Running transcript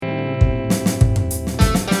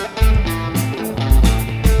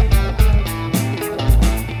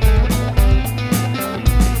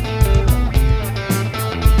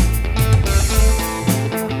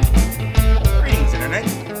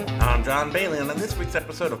and on this week's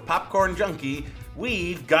episode of Popcorn Junkie,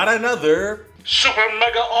 we've got another Super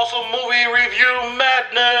Mega Awesome Movie Review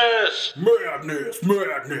Madness! Madness!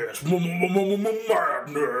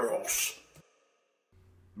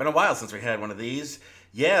 Been a while since we had one of these.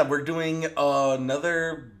 Yeah, we're doing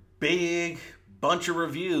another big bunch of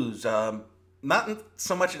reviews. So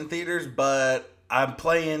much in theaters, but I'm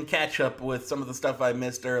playing catch up with some of the stuff I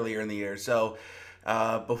missed earlier in the year. So,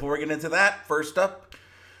 before we get into that, first up,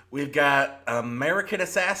 we've got American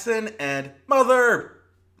Assassin and Mother!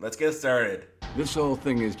 Let's get started. This whole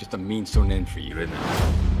thing is just a means to an end for you, isn't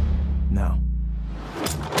it? No.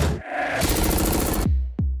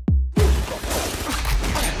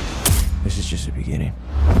 This is just the beginning.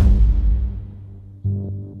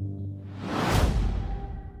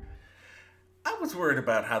 I was worried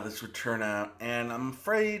about how this would turn out, and I'm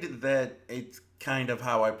afraid that it's kind of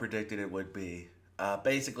how I predicted it would be.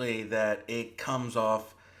 Basically, that it comes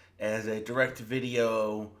off as a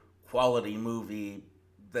direct-to-video quality movie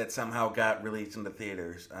that somehow got released into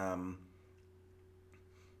theaters.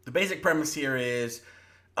 The basic premise here is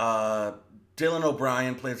Dylan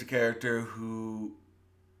O'Brien plays a character who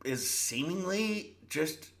is seemingly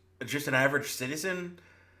just an average citizen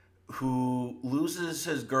who loses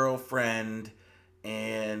his girlfriend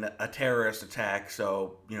in a terrorist attack.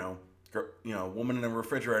 So, woman in a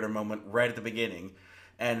refrigerator moment right at the beginning.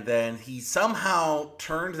 And then he somehow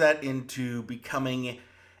turned that into becoming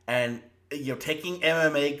taking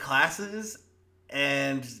MMA classes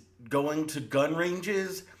and going to gun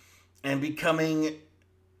ranges and becoming,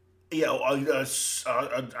 a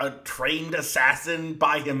trained assassin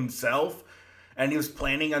by himself. And he was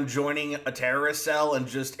planning on joining a terrorist cell and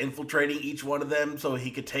just infiltrating each one of them so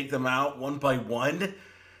he could take them out one by one.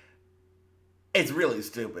 It's really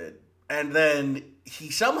stupid. And then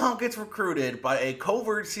he somehow gets recruited by a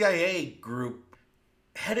covert CIA group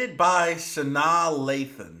headed by Sanaa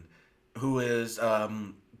Lathan, who was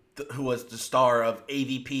the star of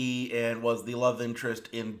AVP and was the love interest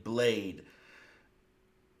in Blade.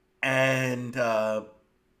 And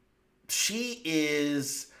she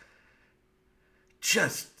is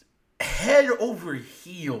just head over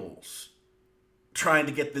heels trying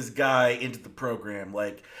to get this guy into the program.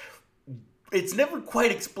 Like, it's never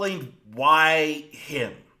quite explained why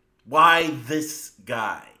him. Why this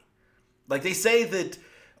guy? Like, they say that,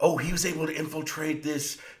 he was able to infiltrate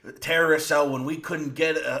this terrorist cell when we couldn't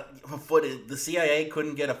get a foot in. The CIA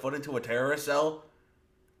couldn't get a foot into a terrorist cell.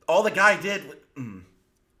 All the guy did... I'm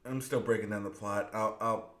still breaking down the plot.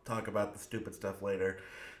 I'll talk about the stupid stuff later.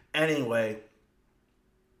 Anyway,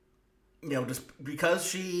 just because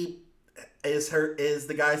she is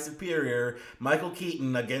the guy's superior, Michael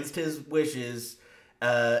Keaton, against his wishes,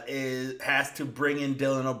 has to bring in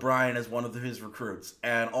Dylan O'Brien as one of his recruits.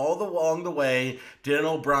 And along the way, Dylan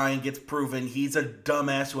O'Brien gets proven he's a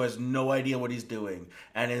dumbass who has no idea what he's doing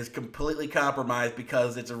and is completely compromised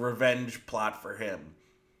because it's a revenge plot for him.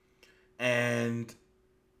 And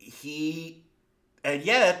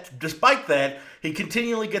yet, despite that, he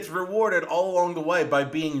continually gets rewarded all along the way by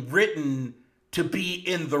being written to be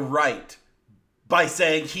in the right. By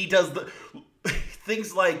saying he does the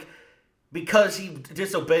things like, because he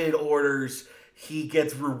disobeyed orders, he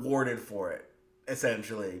gets rewarded for it,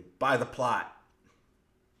 essentially, by the plot.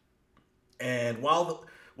 And while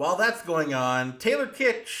that's going on, Taylor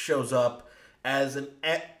Kitsch shows up as an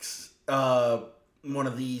one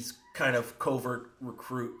of these kind of covert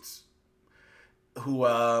recruits who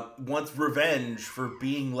wants revenge for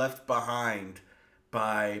being left behind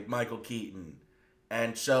by Michael Keaton.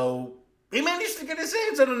 And so he manages to get his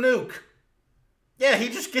hands on a nuke. Yeah, he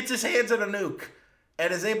just gets his hands on a nuke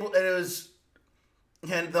and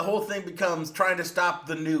and the whole thing becomes trying to stop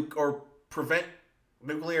the nuke or prevent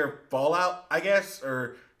nuclear fallout, I guess,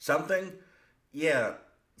 or something. Yeah,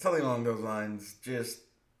 something along those lines. Just,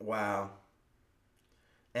 wow.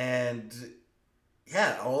 And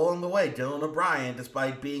yeah, all along the way, Dylan O'Brien,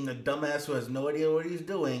 despite being a dumbass who has no idea what he's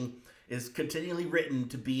doing, is continually written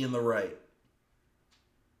to be in the right.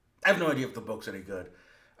 I have no idea if the book's any good.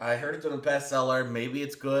 I heard it's a bestseller. Maybe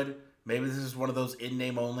it's good. Maybe this is one of those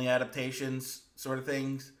in-name only adaptations sort of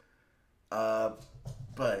things.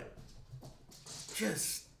 But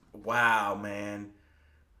just, wow, man.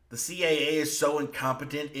 The CIA is so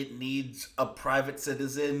incompetent, it needs a private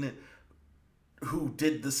citizen who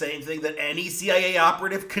did the same thing that any CIA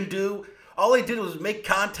operative can do. All they did was make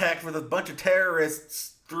contact with a bunch of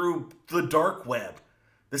terrorists through the dark web.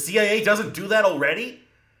 The CIA doesn't do that already?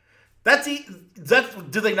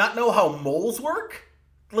 Do they not know how moles work?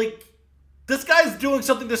 Like, this guy's doing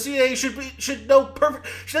something the CIA should know perfect.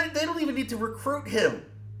 They don't even need to recruit him.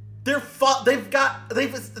 They've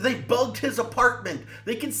bugged his apartment.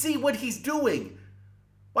 They can see what he's doing.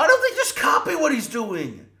 Why don't they just copy what he's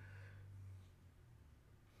doing?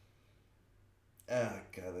 Oh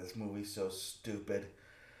god, this movie's so stupid.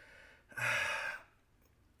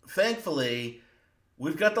 Thankfully,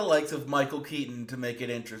 we've got the likes of Michael Keaton to make it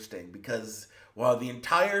interesting, because while the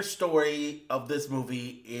entire story of this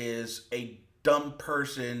movie is a dumb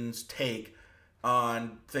person's take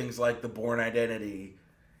on things like the Bourne Identity,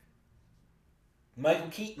 Michael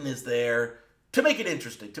Keaton is there to make it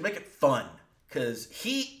interesting, to make it fun, because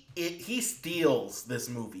he steals this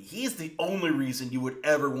movie. He's the only reason you would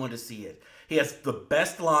ever want to see it. He has the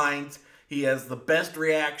best lines. He has the best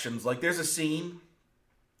reactions. Like, there's a scene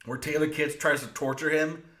where Taylor Kitsch tries to torture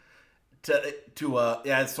him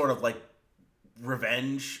as sort of like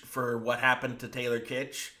revenge for what happened to Taylor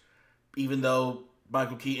Kitsch, even though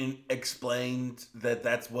Michael Keaton explained that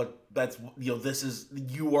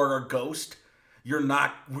you are a ghost. We're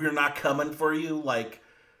not coming for you. Like,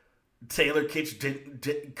 Taylor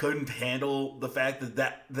Kitsch couldn't handle the fact that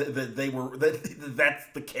that's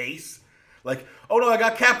the case. Like, oh no, I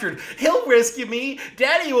got captured. He'll rescue me.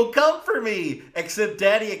 Daddy will come for me. Except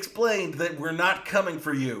Daddy explained that we're not coming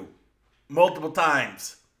for you multiple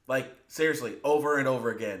times. Like, seriously, over and over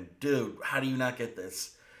again. Dude, how do you not get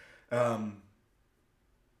this? But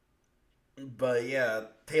yeah,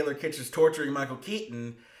 Taylor Kitsch is torturing Michael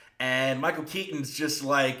Keaton, and Michael Keaton's just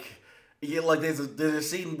like, there's a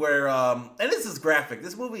scene where, and this is graphic.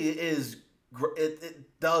 This movie is,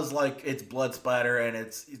 it does like its blood splatter and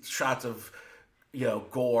it's shots of,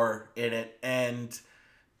 gore in it, and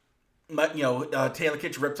Taylor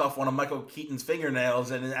Kitsch rips off one of Michael Keaton's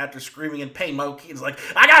fingernails, and after screaming in pain, Michael Keaton's like,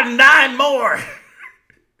 I got 9 more!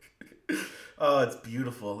 Oh, it's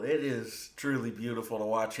beautiful. It is truly beautiful to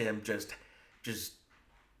watch him just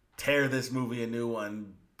tear this movie a new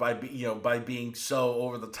one by being so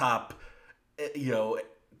over the top,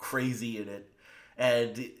 crazy in it.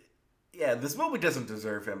 And yeah, this movie doesn't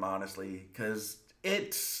deserve him, honestly, because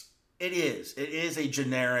it is a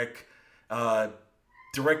generic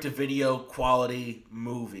direct-to-video quality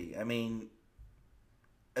movie. I mean,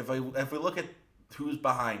 if we look at who's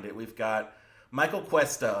behind it, we've got Michael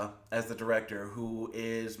Cuesta as the director, who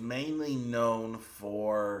is mainly known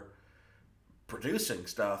for producing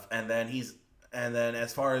stuff, and then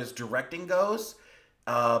as far as directing goes,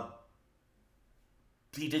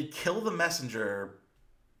 he did Kill the Messenger,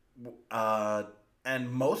 and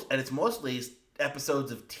it's mostly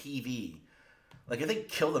episodes of TV. Like, I think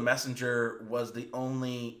Kill the Messenger was the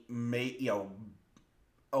only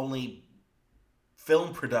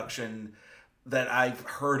film production that I've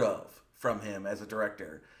heard of from him as a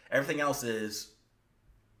director. Everything else is...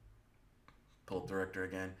 Pull up director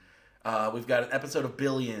again. We've got an episode of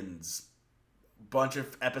Billions, bunch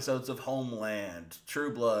of episodes of Homeland,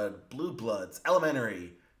 True Blood, Blue Bloods,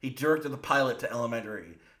 Elementary. He directed the pilot to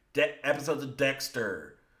Elementary. Episodes of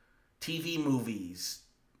Dexter, TV movies,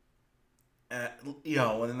 and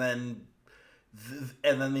then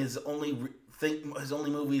his only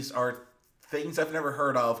movies are things I've never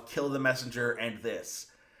heard of: Kill the Messenger and this.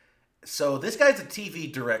 So this guy's a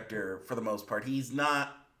TV director for the most part. He's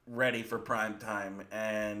not ready for prime time.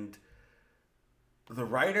 And the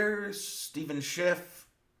writers, Stephen Schiff,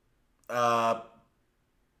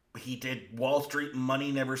 he did Wall Street,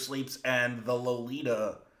 Money Never Sleeps, and the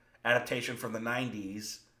Lolita adaptation from the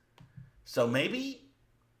 90s. So maybe,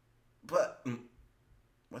 but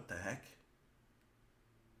what the heck?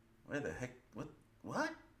 Where the heck? What?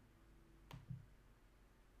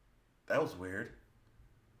 That was weird.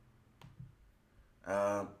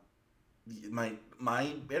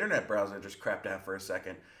 My internet browser just crapped out for a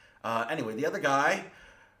second. Anyway, the other guy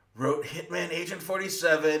wrote Hitman Agent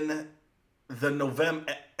 47, End of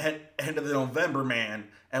the November Man,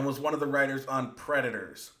 and was one of the writers on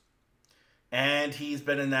Predators. And he's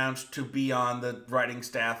been announced to be on the writing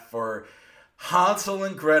staff for Hansel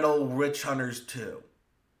and Gretel Witch Hunters 2.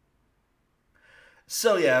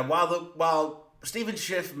 So yeah, while Stephen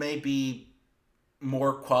Schiff may be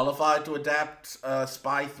more qualified to adapt a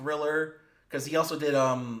spy thriller, because he also did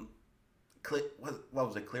what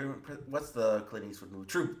was it? What's the Clint Eastwood movie?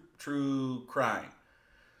 True Crime.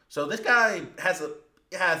 So this guy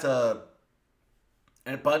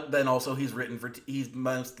but then also he's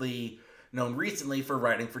mostly known recently for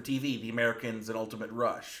writing for TV, The Americans and Ultimate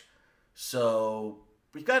Rush. So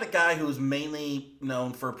we've got a guy who's mainly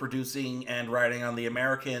known for producing and writing on The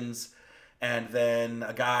Americans, and then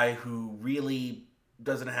a guy who really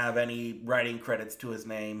doesn't have any writing credits to his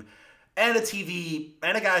name, and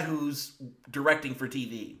a guy who's directing for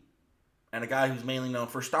TV, and a guy who's mainly known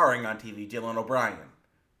for starring on TV, Dylan O'Brien.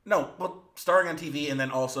 No, well, starring on TV and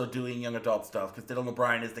then also doing young adult stuff because Dylan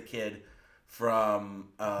O'Brien is the kid from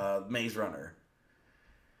Maze Runner.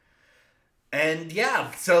 And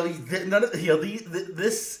yeah, so none of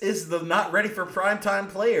this is the not ready for primetime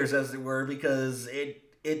players, as it were, because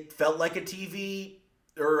it felt like a TV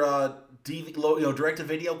or direct to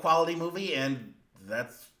video quality movie, and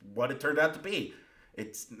that's what it turned out to be.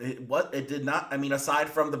 It did not. I mean, aside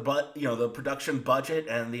from the production budget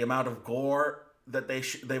and the amount of gore that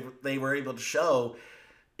they were able to show,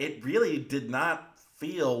 it really did not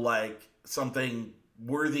feel like something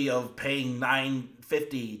worthy of paying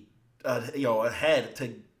 $9.50 a head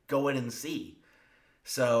to go in and see.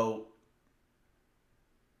 So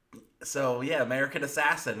yeah, American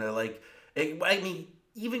Assassin. I mean,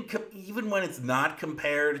 even when it's not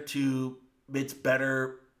compared to its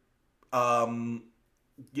better,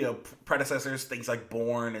 predecessors, things like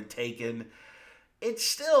Bourne and Taken, it's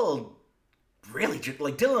still really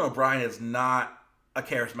like Dylan O'Brien is not a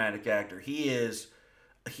charismatic actor. He is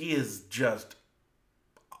just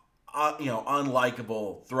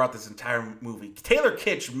unlikable throughout this entire movie. Taylor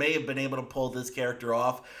Kitsch may have been able to pull this character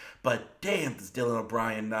off, but damn, does Dylan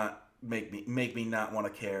O'Brien not make me not want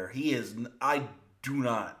to care. I do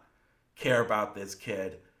not care about this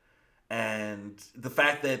kid, and the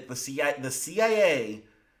fact that the CIA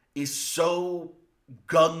is so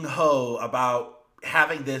gung ho about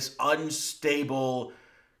having this unstable,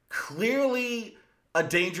 clearly a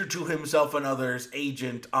danger to himself and others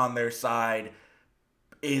agent on their side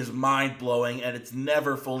is mind-blowing, and it's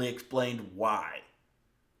never fully explained why.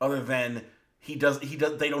 Other than they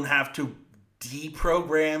don't have to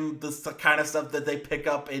deprogram the kind of stuff that they pick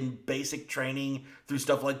up in basic training through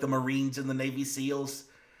stuff like the Marines and the Navy SEALs.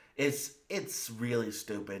 It's really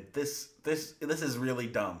stupid. This is really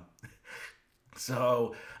dumb.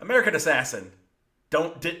 So, American Assassin.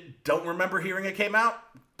 Don't remember hearing it came out?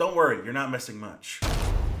 Don't worry, you're not missing much.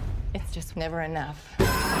 It's just never enough.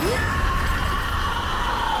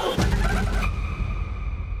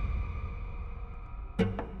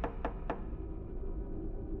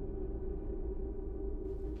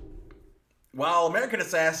 While American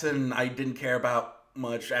Assassin I didn't care about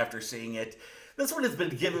much after seeing it, this one has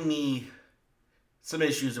been giving me some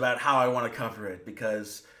issues about how I want to cover it,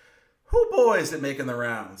 because whoo boy is it making the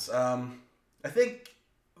rounds. I think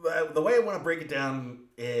the way I want to break it down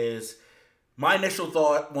is my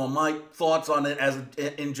thoughts on it as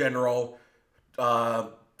in general,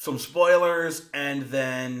 some spoilers, and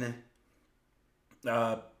then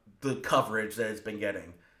the coverage that it's been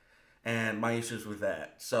getting, and my issues with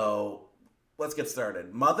that. So let's get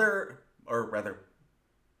started. Mother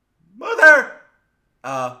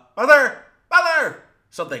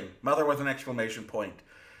with an exclamation point,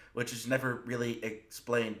 which is never really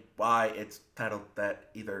explained why it's titled that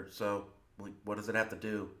either. So, what does it have to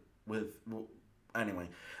do with? Anyway,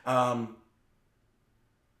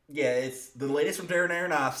 it's the latest from Darren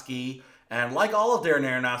Aronofsky, and like all of Darren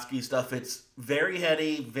Aronofsky stuff, it's very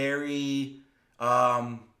heady, very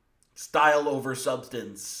style over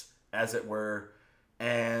substance, as it were,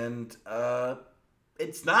 and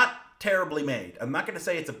it's not terribly made. I'm not going to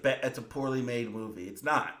say it's a poorly made movie. It's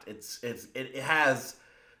not. It has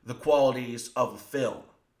the qualities of a film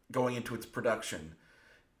going into its production.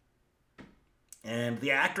 And the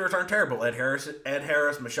actors aren't terrible. Ed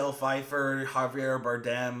Harris, Michelle Pfeiffer, Javier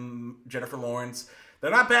Bardem, Jennifer Lawrence. They're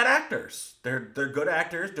not bad actors. They're good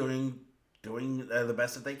actors doing the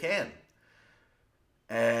best that they can.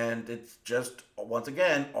 And it's just, once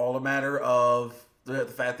again, all a matter of the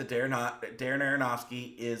fact that Darren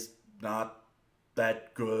Aronofsky is not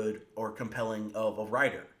that good or compelling of a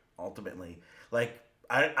writer, ultimately. Like,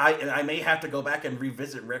 I may have to go back and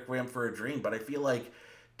revisit Requiem for a Dream, but I feel like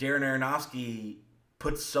Darren Aronofsky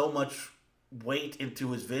puts so much weight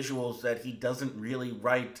into his visuals that he doesn't really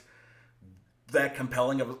write that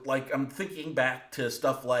compelling of, like, I'm thinking back to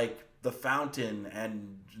stuff like The Fountain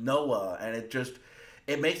and Noah, and it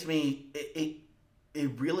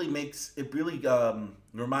really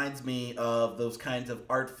reminds me of those kinds of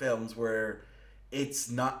art films where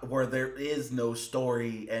there is no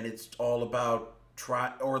story, and it's all about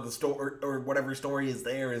the story, or whatever story is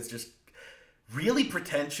there is just really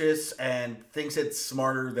pretentious and thinks it's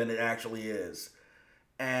smarter than it actually is.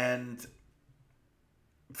 And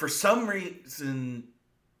for some reason,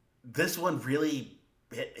 this one really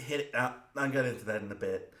hit. I'll get into that in a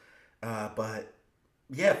bit, but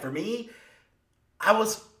yeah, for me, I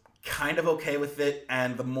was kind of okay with it,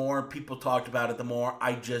 and the more people talked about it, the more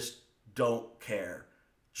I just don't care.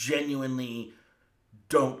 Genuinely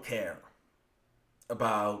don't care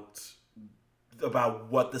about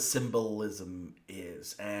what the symbolism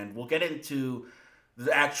is. And we'll get into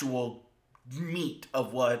the actual meat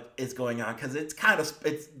of what is going on, because it's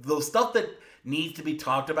the stuff that needs to be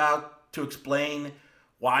talked about to explain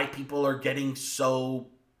why people are getting so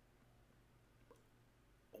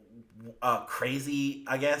crazy,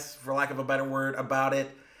 I guess, for lack of a better word, about it,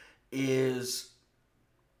 is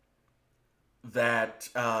that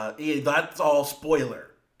that's all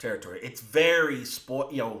spoiler territory. It's very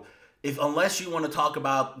if unless you want to talk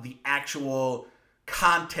about the actual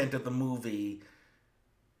content of the movie,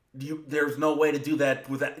 there's no way to do that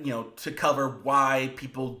without to cover why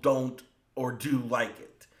people don't or do like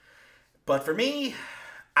it. But for me,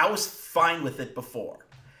 I was fine with it before,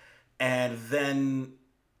 and then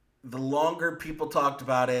the longer people talked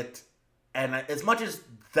about it, and as much as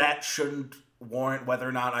that shouldn't warrant whether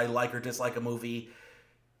or not I like or dislike a movie,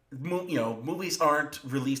 movies aren't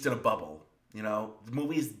released in a bubble.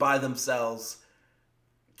 Movies by themselves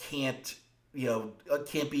can't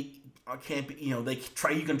be.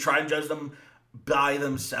 You can try and judge them by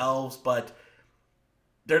themselves, but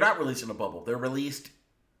they're not released in a bubble. They're released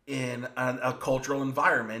in a cultural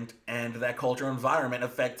environment, and that cultural environment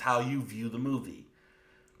affects how you view the movie.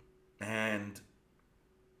 And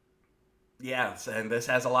yes, and this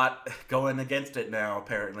has a lot going against it now,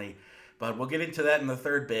 apparently. But we'll get into that in the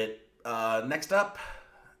third bit. Next up,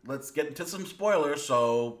 let's get into some spoilers.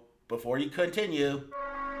 So before you continue,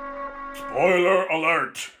 Spoiler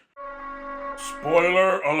alert!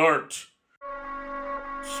 Spoiler alert!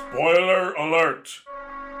 Spoiler alert!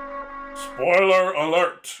 Spoiler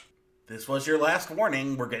alert! this was your last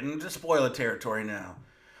warning. We're getting into spoiler territory now.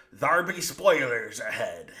 There be spoilers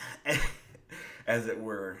ahead, as it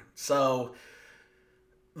were. So,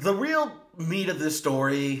 the real meat of this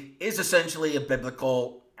story is essentially a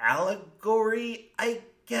biblical allegory, I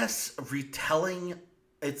guess, retelling.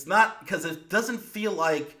 It's not, because it doesn't feel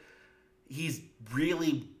like he's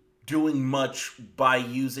really doing much by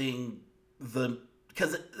using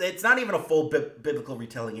because it's not even a full biblical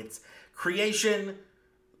retelling. It's creation,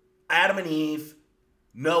 Adam and Eve,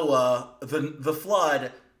 Noah, the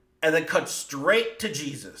flood, and then cut straight to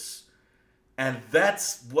Jesus. And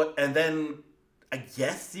and then I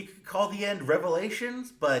guess you could call the end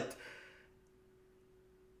Revelations, but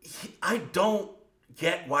I don't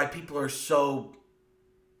get why people are so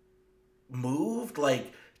moved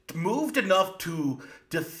enough to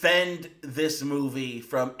defend this movie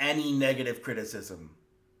from any negative criticism.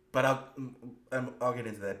 But I'll get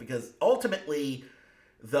into that, because ultimately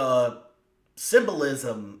the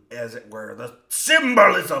symbolism, as it were,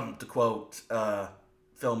 to quote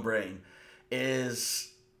Film Brain,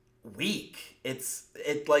 is weak.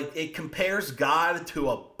 It compares God to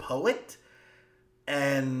a poet,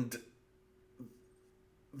 and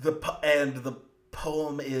the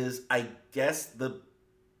poem is, I guess, the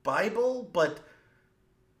Bible, but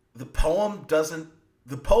the poem is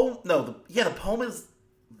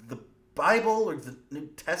the Bible or the New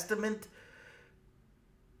Testament.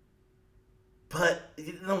 But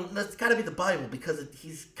that's got to be the Bible, because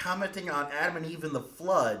he's commenting on Adam and Eve in the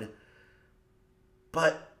flood.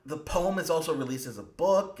 But the poem is also released as a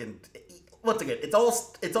book, and once again, it's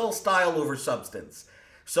all style over substance.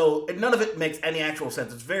 So none of it makes any actual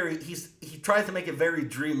sense. He tries to make it very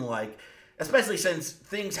dreamlike, especially since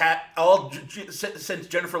since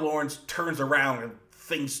Jennifer Lawrence turns around and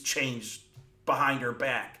things change behind her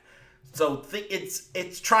back. So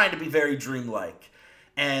it's trying to be very dreamlike,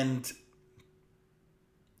 and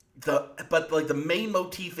the main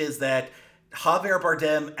motif is that Javier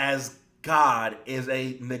Bardem as God is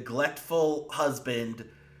a neglectful husband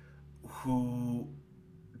who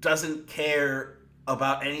doesn't care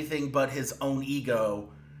about anything but his own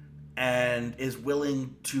ego, and is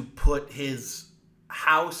willing to put his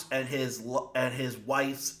house and his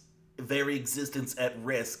wife's very existence at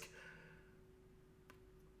risk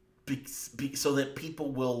so that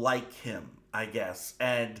people will like him, I guess.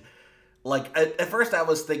 And at first I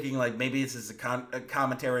was thinking maybe this is a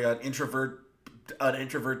commentary on an introvert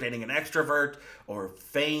dating an extrovert, or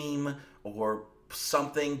fame, or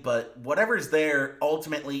something, but whatever's there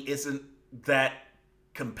ultimately isn't that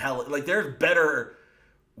compelling. There are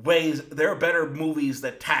better movies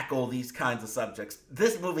that tackle these kinds of subjects.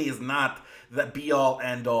 This movie is not the be-all,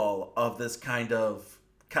 end-all of this kind of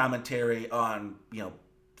commentary on,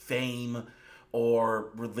 fame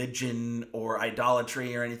or religion or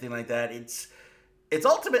idolatry or anything like that. It's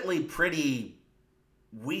ultimately pretty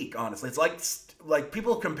weak, honestly. It's like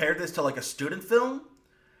people compared this to a student film,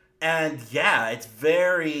 and yeah, it's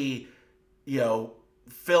very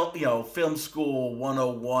film school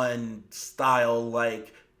 101 style,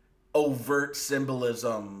 overt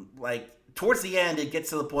symbolism. Towards the end, it gets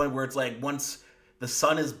to the point where it's once the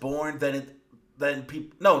son is born, then then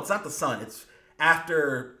people. No, it's not the sun. It's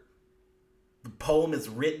after the poem is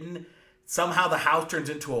written. Somehow the house turns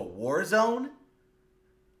into a war zone,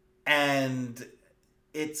 and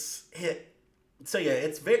it's hit. So yeah,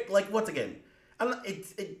 it's very like once again,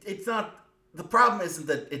 it's not. The problem isn't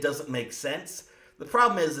that it doesn't make sense. The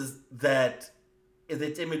problem is that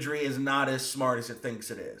its imagery is not as smart as it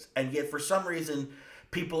thinks it is, and yet for some reason,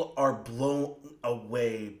 people are blown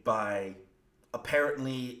away by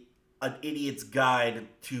apparently an idiot's guide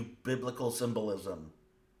to biblical symbolism.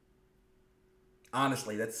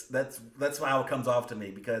 Honestly, that's how it comes off to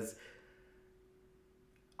me, because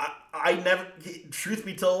I never. Truth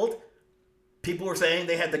be told, people were saying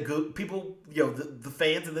they had the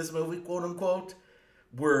fans of this movie, quote unquote,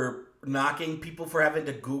 were knocking people for having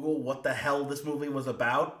to Google what the hell this movie was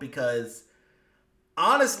about, because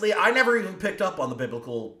honestly, I never even picked up on the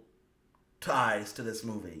biblical ties to this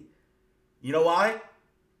movie. You know why?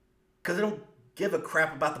 Because I don't give a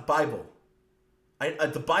crap about the Bible.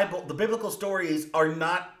 The biblical stories are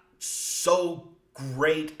not so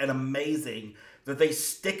great and amazing that they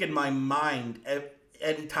stick in my mind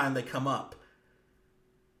anytime they come up.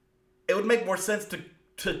 It would make more sense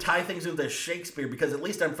to tie things into Shakespeare, because at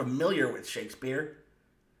least I'm familiar with Shakespeare.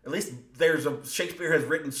 At least Shakespeare has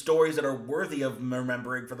written stories that are worthy of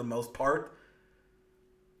remembering for the most part.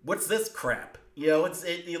 What's this crap? Just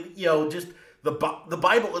the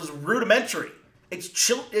Bible is rudimentary.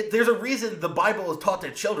 There's a reason the Bible is taught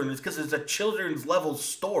to children. It's because it's a children's level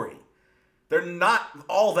story. They're not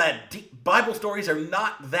all that deep. Bible stories are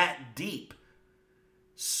not that deep.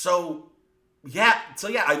 I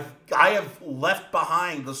have left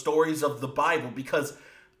behind the stories of the Bible because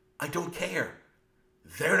I don't care.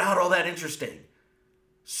 They're not all that interesting.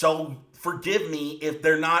 So forgive me if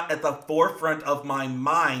they're not at the forefront of my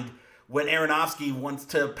mind when Aronofsky wants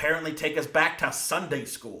to apparently take us back to Sunday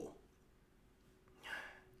school.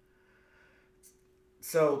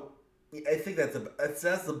 So I think that's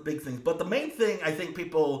the big thing. But the main thing I think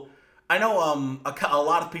I know a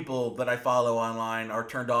lot of people that I follow online are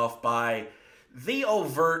turned off by the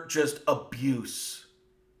overt just abuse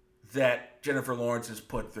that Jennifer Lawrence has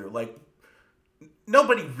put through. Like,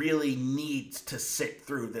 nobody really needs to sit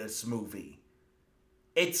through this movie.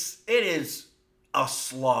 It is a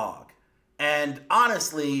slog. And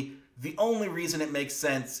honestly, the only reason it makes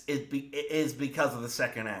sense is because of the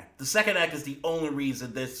second act. The second act is the only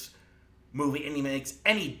reason this movie makes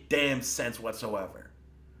any damn sense whatsoever.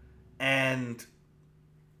 And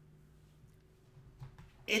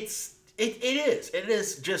it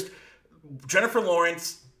is just Jennifer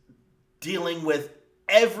Lawrence dealing with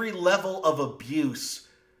every level of abuse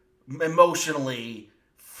emotionally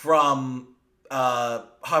from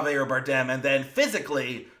Javier Bardem, and then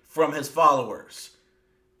physically from his followers.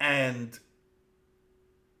 And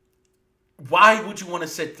why would you want to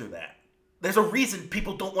sit through that? There's a reason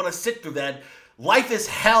people don't want to sit through that. Life is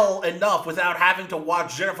hell enough without having to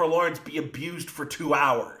watch Jennifer Lawrence be abused for 2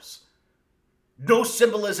 hours. No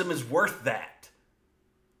symbolism is worth that.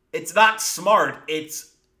 It's not smart.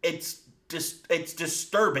 It's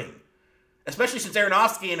disturbing. Especially since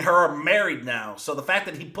Aronofsky and her are married now. So the fact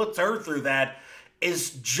that he puts her through that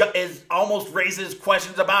is almost raises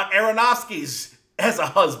questions about Aronofsky's as a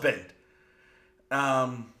husband.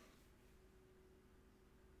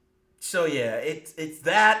 So yeah, it's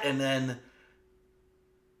that, and then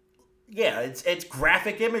it's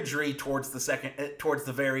graphic imagery towards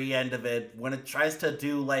the very end of it, when it tries to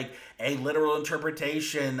do like a literal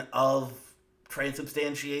interpretation of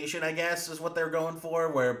transubstantiation, I guess is what they're going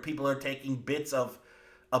for, where people are taking bits of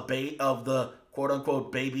the quote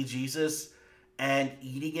unquote baby Jesus and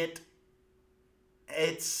eating it.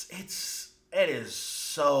 It is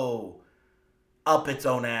so up its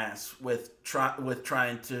own ass with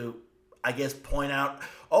trying to, I guess, point out,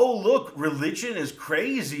 oh, look, religion is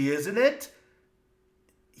crazy, isn't it?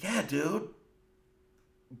 Yeah, dude.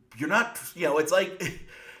 You're not, it's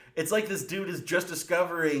like this dude is just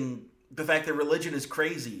discovering the fact that religion is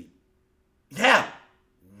crazy. Yeah,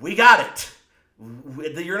 we got it.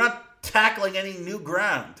 You're not tackling any new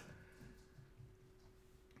ground.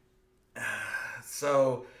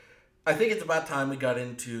 So, I think it's about time we got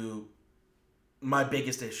into my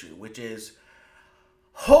biggest issue, which is,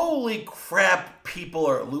 holy crap, people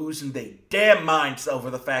are losing their damn minds over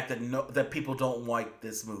the fact that people don't like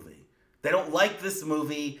this movie. They don't like this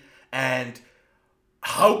movie, and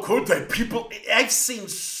how could they? I've seen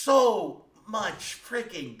so much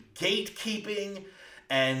freaking gatekeeping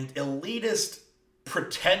and elitist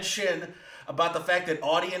pretension about the fact that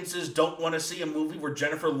audiences don't want to see a movie where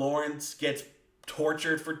Jennifer Lawrence gets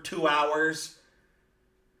tortured for 2 hours.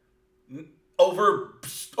 over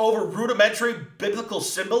rudimentary biblical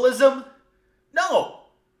symbolism? No.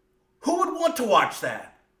 Who would want to watch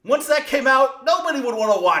that? Once that came out, nobody would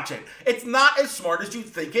want to watch it. It's not as smart as you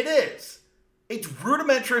think it is. It's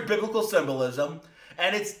rudimentary biblical symbolism,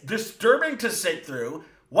 and it's disturbing to sit through.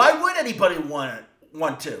 Why would anybody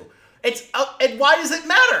want to? And why does it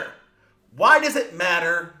matter? Why does it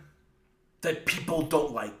matter that people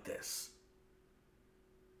don't like this?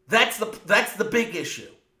 That's the big issue.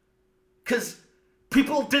 Because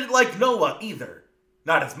people didn't like Noah either.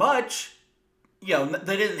 Not as much. You know,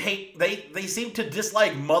 they didn't hate... They seem to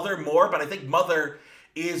dislike Mother more, but I think Mother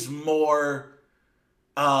is more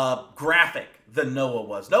graphic than Noah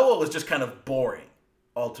was. Noah was just kind of boring,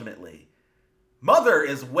 ultimately. Mother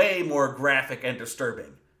is way more graphic and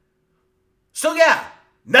disturbing. So yeah,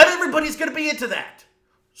 not everybody's going to be into that.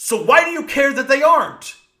 So why do you care that they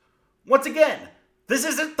aren't? Once again, this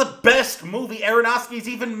isn't the best movie Aronofsky's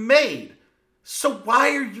even made. So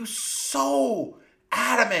why are you so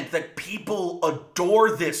adamant that people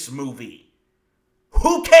adore this movie?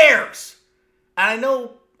 Who cares? And I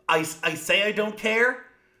know I say I don't care,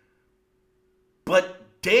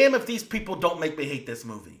 but damn if these people don't make me hate this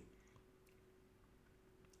movie.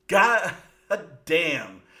 God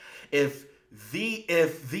damn if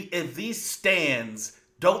these stands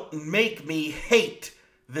don't make me hate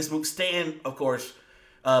this movie. Stan, of course,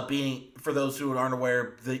 being, for those who aren't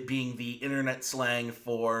aware, being the internet slang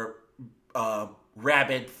for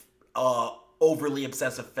rabid, overly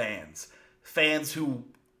obsessive fans. Fans who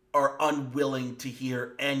are unwilling to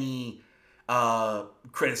hear any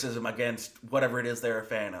criticism against whatever it is they're a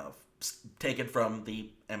fan of. Taken from the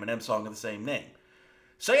Eminem song of the same name.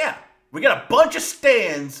 So yeah, we got a bunch of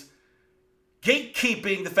stans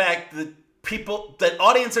gatekeeping the fact that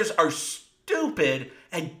audiences are stupid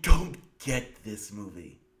and don't get this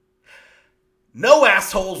movie. No,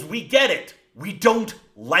 assholes, we get it. We don't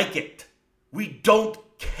like it. We don't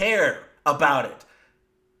care about it.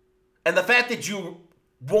 And the fact that you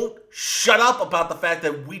won't shut up about the fact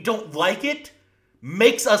that we don't like it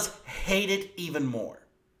makes us hate it even more.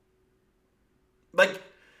 Like,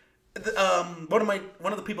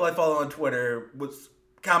 one of the people I follow on Twitter was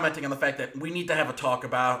commenting on the fact that we need to have a talk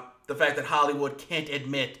about the fact that Hollywood can't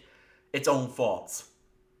admit its own faults.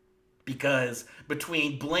 Because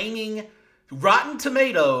between blaming Rotten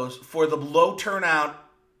Tomatoes for the low turnout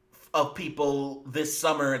of people this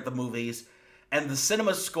summer at the movies, and the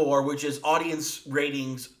Cinema Score, which is audience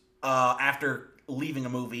ratings after leaving a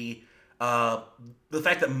movie, the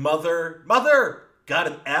fact that Mother got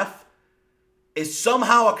an F is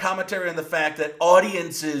somehow a commentary on the fact that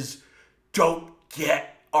audiences don't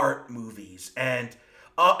get art movies, and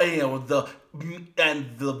the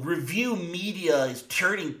review media is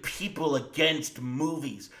turning people against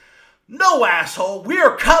movies. No, asshole, we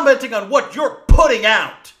are commenting on what you're putting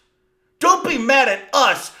out. Don't be mad at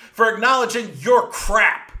us for acknowledging your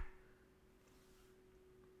crap.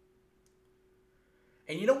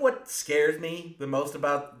 And you know what scares me the most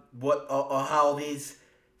about how these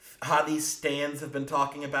stands have been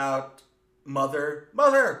talking about Mother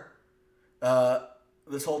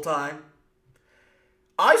this whole time?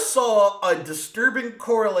 I saw a disturbing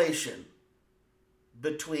correlation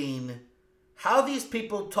between how these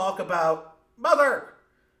people talk about Mother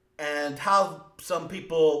and how some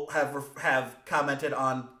people have commented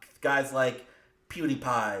on guys like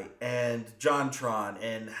PewDiePie and JonTron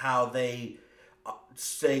and how they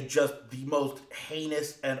say just the most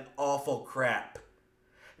heinous and awful crap.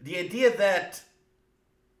 The idea that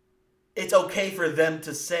it's okay for them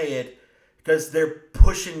to say it because they're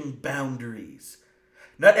pushing boundaries.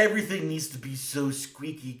 Not everything needs to be so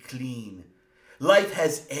squeaky clean. Life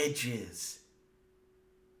has edges.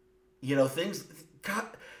 Because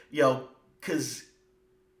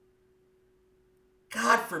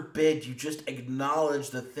God forbid you just acknowledge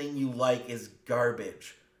the thing you like is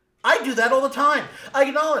garbage. I do that all the time. I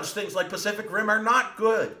acknowledge things like Pacific Rim are not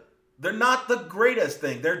good. They're not the greatest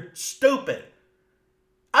thing. They're stupid.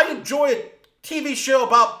 I enjoy a TV show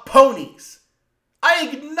about ponies. I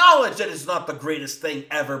acknowledge that it's not the greatest thing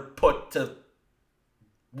ever put to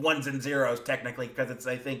ones and zeros, technically, because it's,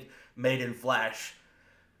 I think, made in Flash.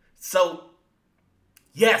 So,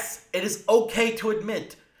 yes, it is okay to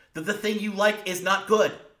admit that the thing you like is not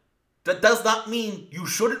good. That does not mean you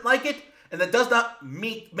shouldn't like it, and that does not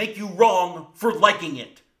make you wrong for liking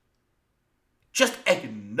it. Just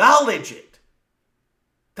acknowledge it.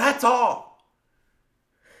 That's all.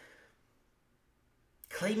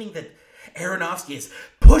 Claiming that Aronofsky is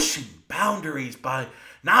pushing boundaries by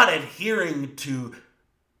not adhering to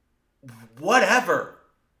whatever.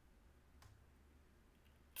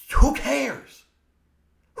 Who cares?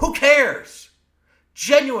 Who cares?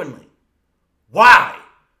 Genuinely. Why?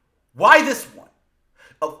 Why this one?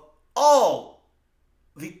 Of all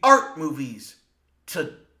the art movies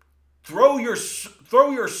to throw yourself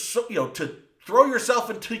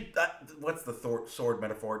into what's the sword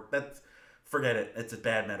metaphor? Forget it. It's a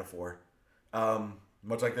bad metaphor.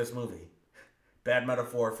 Much like this movie. Bad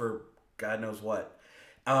metaphor for God knows what.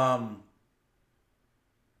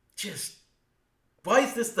 Just why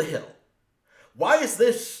is this the hill? Why is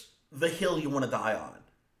this the hill you want to die on?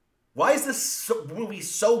 Why is this movie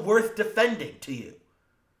so worth defending to you?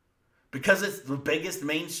 Because it's the biggest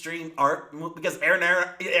mainstream art movie? Because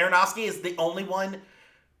Aronofsky is the only one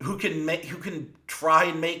who can try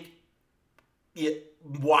and make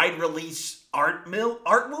wide release art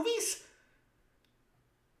movies?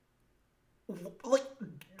 Like,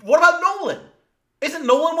 what about Nolan? Isn't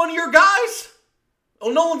Nolan one of your guys? Oh,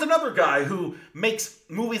 Nolan's another guy who makes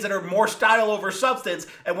movies that are more style over substance,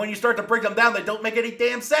 and when you start to break them down, they don't make any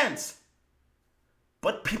damn sense.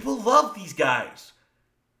 But people love these guys,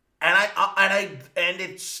 and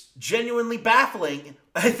it's genuinely baffling.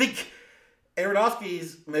 I think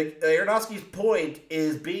Aronofsky's point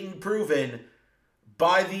is being proven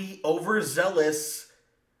by the overzealous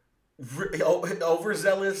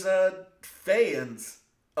fans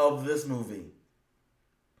of this movie.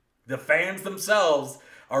 The fans themselves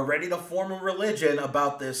are ready to form a religion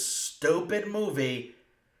about this stupid movie,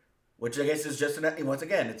 which I guess is just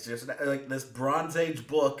it's just like this Bronze Age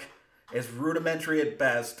book is rudimentary at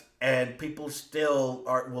best, and people still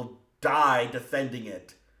will die defending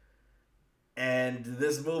it. And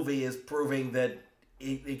this movie is proving that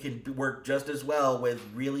it can work just as well with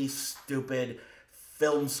really stupid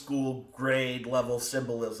film school grade level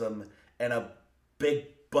symbolism and a big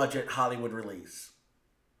budget Hollywood release.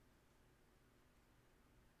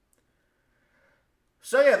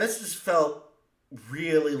 So yeah, this just felt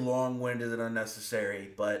really long-winded and unnecessary,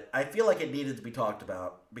 but I feel like it needed to be talked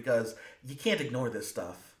about because you can't ignore this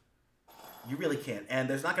stuff. You really can't. And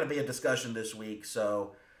there's not going to be a discussion this week,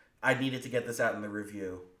 so I needed to get this out in the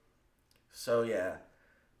review. So yeah.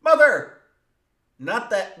 Mother! Not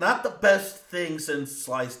the best thing since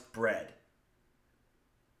sliced bread.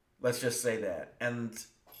 Let's just say that. And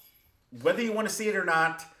whether you want to see it or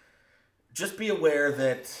not, just be aware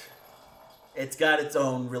that it's got its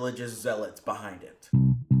own religious zealots behind it.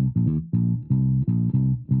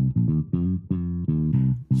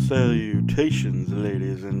 Salutations,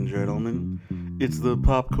 ladies and gentlemen. It's the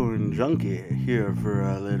Popcorn Junkie here for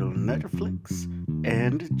a little Netflix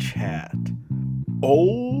and chat.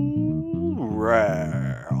 All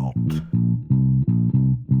right.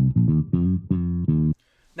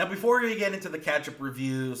 Now, before we get into the catch-up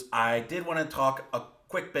reviews, I did want to talk a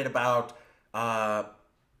quick bit about the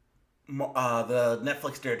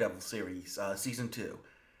Netflix Daredevil series, season 2.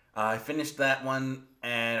 I finished that one,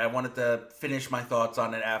 and I wanted to finish my thoughts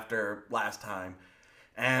on it after last time,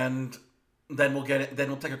 and then we'll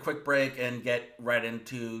take a quick break and get right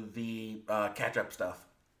into the catch-up stuff.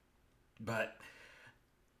 But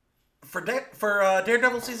for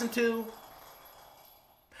Daredevil season 2,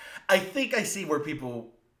 I think I see where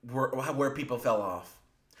people fell off.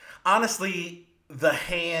 Honestly, the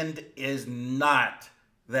Hand is not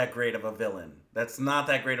that great of a villain. That's not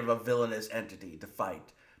that great of a villainous entity to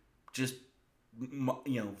fight. Just,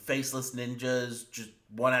 faceless ninjas, just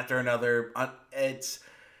one after another. It's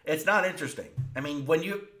not interesting. I mean, when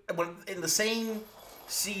in the same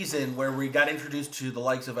season where we got introduced to the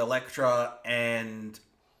likes of Elektra and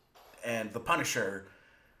the Punisher,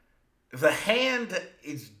 the Hand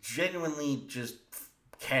is genuinely just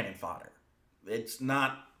cannon fodder. It's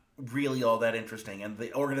not really all that interesting, and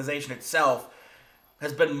the organization itself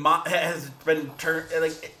has been turned,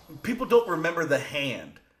 like, people don't remember the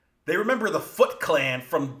Hand. They remember the Foot Clan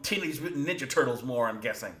from Teenage Mutant Ninja Turtles more, I'm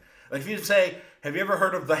guessing. Like, if you say, have you ever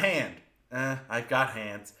heard of the Hand? I've got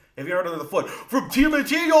hands. Have you heard of the Foot? From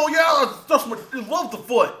TMNT? Oh yeah, I love the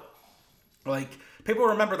Foot. Like, people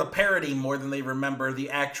remember the parody more than they remember the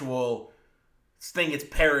actual thing it's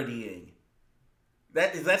parodying.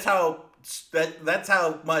 That's how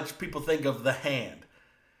much people think of the Hand.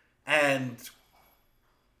 And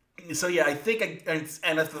so yeah, I think, and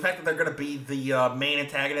the fact that they're going to be the main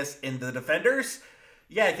antagonist in the Defenders,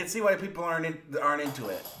 yeah, I can see why people aren't into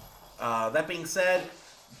it. That being said,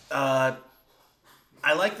 I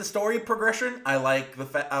like the story progression. I like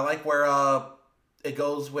where it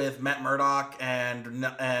goes with Matt Murdock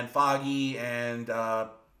and Foggy and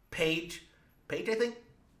Paige. Paige, I think.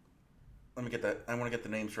 Let me get that. I want to get the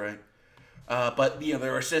names right. But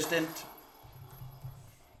their assistant.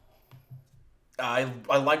 I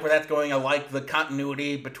like where that's going. I like the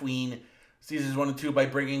continuity between seasons 1 and 2 by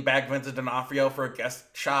bringing back Vincent D'Onofrio for a guest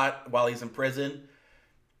shot while he's in prison.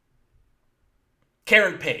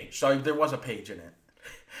 Karen Page. Sorry, there was a page in it.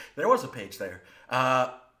 There was a page there.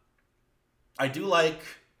 I do like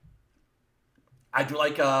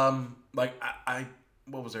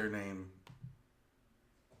what was her name?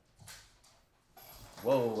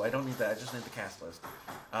 Whoa, I don't need that. I just need the cast list.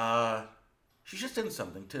 She's just in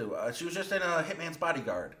something too. She was just in Hitman's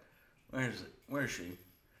Bodyguard. Where is it? Where is she?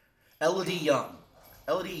 Elodie Yung.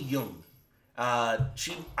 I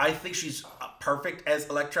think she's perfect as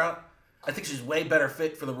Elektra. I think she's way better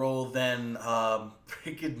fit for the role than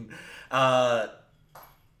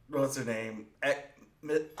what's her name?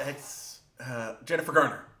 It's Jennifer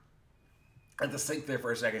Garner. I had to think there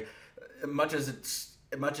for a second. Much as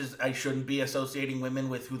I shouldn't be associating women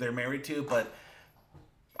with who they're married to, but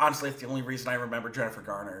honestly, it's the only reason I remember Jennifer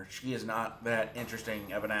Garner. She is not that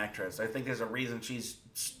interesting of an actress. I think there's a reason she's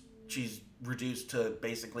reduced to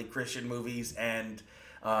basically Christian movies and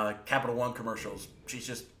Capital One commercials. She's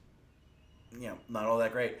just, not all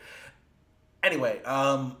that great. Anyway,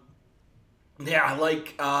 I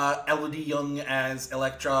like Elodie Yung as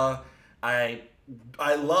Elektra. I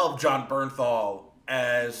love John Bernthal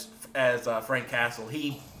as Frank Castle.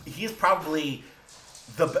 He's probably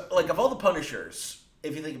of all the Punishers,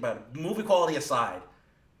 if you think about it, movie quality aside,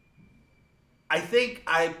 I think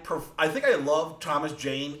I love Thomas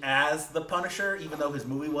Jane as the Punisher, even though his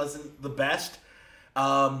movie wasn't the best.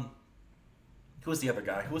 Who was the other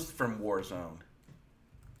guy? Who was from Warzone?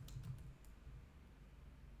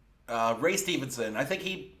 Ray Stevenson. I think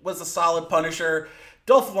he was a solid Punisher.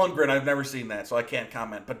 Dolph Lundgren, I've never seen that, so I can't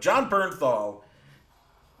comment. But John Bernthal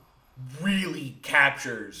really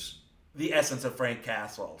captures the essence of Frank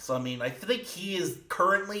Castle. So, I think he is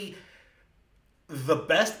currently the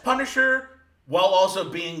best Punisher while also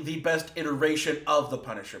being the best iteration of the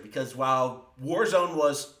Punisher. Because while Warzone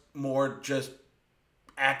was more just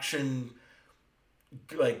action,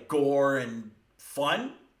 gore and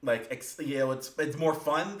fun, it's more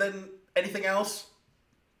fun than anything else.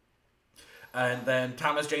 And then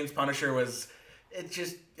Thomas Jane's Punisher was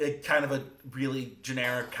kind of a really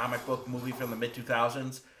generic comic book movie from the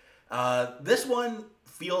mid-2000s. This one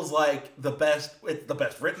feels like it's the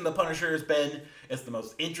best written the Punisher has been, it's the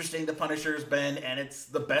most interesting the Punisher has been, and it's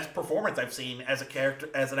the best performance I've seen as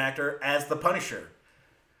an actor, as the Punisher.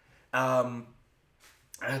 I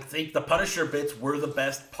think the Punisher bits were the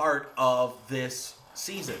best part of this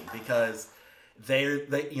season because they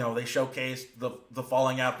showcased the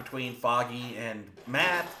falling out between Foggy and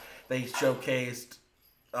Matt. They showcased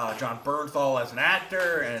John Bernthal as an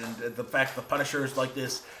actor, and the fact that the Punisher is like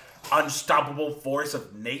this unstoppable force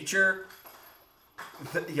of nature,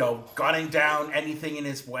 gunning down anything in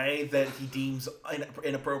his way that he deems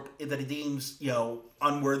inappropriate, that he deems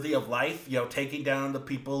unworthy of life, taking down the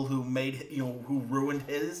people who who ruined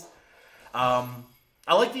his. I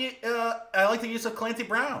like the use of Clancy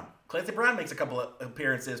Brown. Clancy Brown makes a couple of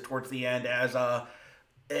appearances towards the end as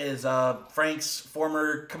Frank's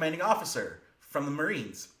former commanding officer from the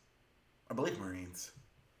Marines. I believe Marines.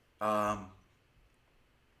 I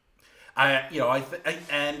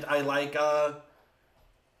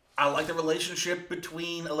like the relationship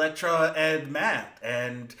between Elektra and Matt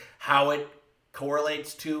and how it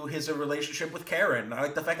correlates to his relationship with Karen. I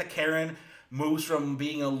like the fact that Karen moves from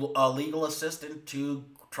being a legal assistant to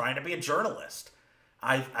trying to be a journalist.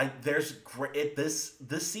 This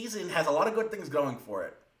season has a lot of good things going for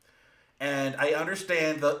it. And I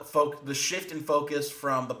understand the shift in focus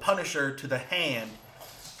from the Punisher to the Hand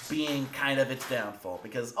being kind of its downfall,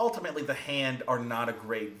 because ultimately the Hand are not a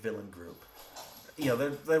great villain group. They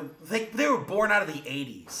were born out of the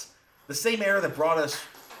 80s, the same era that brought us,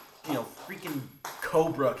 freaking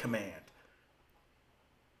Cobra Command,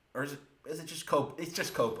 or is it just Cobra? It's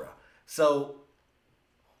just Cobra. So,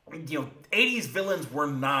 80s villains were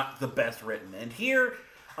not the best written, and here,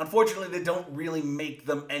 unfortunately, they don't really make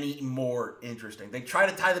them any more interesting. They try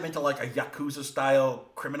to tie them into like a Yakuza-style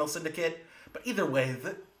criminal syndicate, but either way,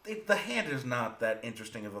 the Hand is not that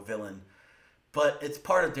interesting of a villain. But it's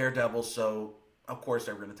part of Daredevil, so of course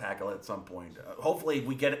they're going to tackle it at some point. Hopefully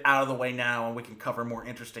we get it out of the way now and we can cover more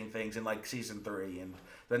interesting things in like Season 3 and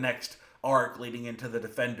the next arc leading into the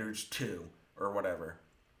Defenders 2 or whatever.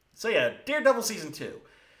 So yeah, Daredevil Season 2.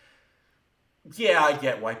 Yeah, I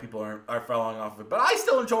get why people are falling off of it, but I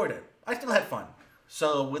still enjoyed it. I still had fun.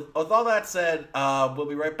 So with all that said, we'll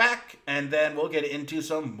be right back, and then we'll get into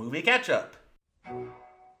some movie catch-up.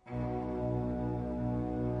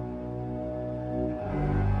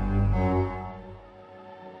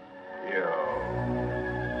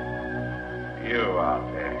 You out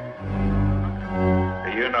there.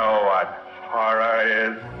 Do you know what horror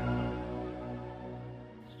is.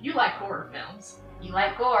 You like horror films. You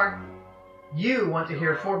like gore. You want to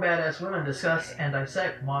hear four badass women discuss and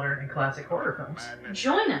dissect modern and classic horror films.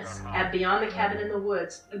 Join us at Beyond the Cabin in the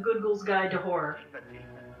Woods, a Good Ghoul's Guide to Horror.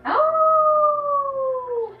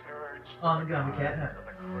 Oh! On the Gummy Cat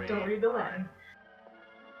Network. Don't read the Latin.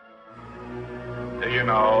 Do you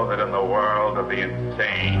know that in the world of the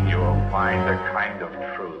insane you will find a kind of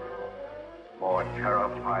truth more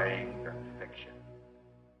terrifying than fiction?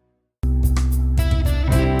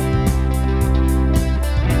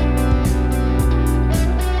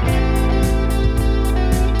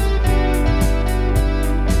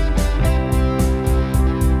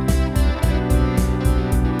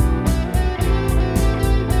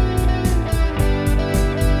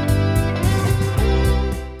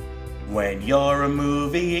 When you're a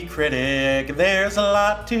movie critic, there's a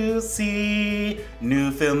lot to see.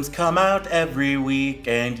 New films come out every week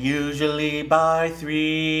and usually by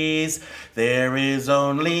threes. There is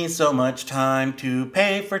only so much time to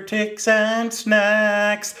pay for ticks and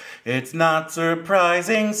snacks. It's not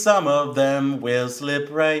surprising some of them will slip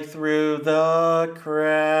right through the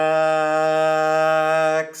cracks.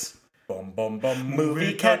 Bum, bum, bum.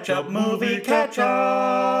 Movie catch up, movie catch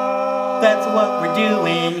up. That's what we're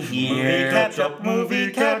doing here. Movie catch up,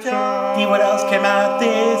 movie catch up. See what else came out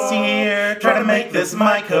this year. Try to make this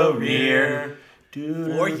my career.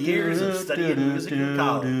 4 years of studying music in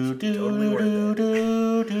college. Totally worth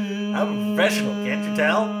it. I'm a professional, can't you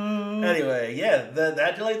tell? Anyway, yeah,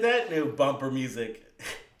 how'd you like that new bumper music?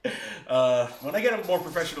 When I get a more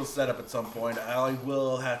professional setup at some point, I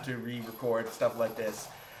will have to re-record stuff like this.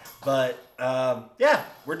 But, yeah,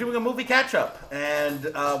 we're doing a movie catch-up, and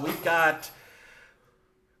we've got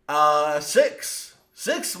six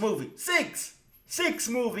movies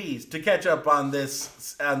to catch up on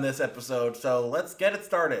this episode, so let's get it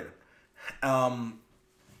started.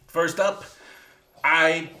 First up,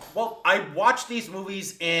 I watched these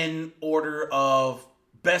movies in order of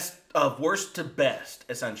worst to best,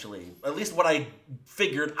 essentially. At least what I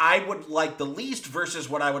figured I would like the least versus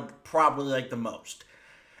what I would probably like the most.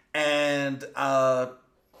 And so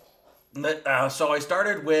I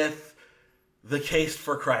started with The Case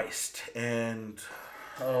for Christ, and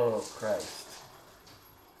oh Christ.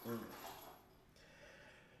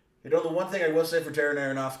 You know, the one thing I will say for Darren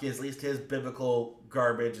Aronofsky is at least his biblical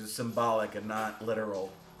garbage is symbolic and not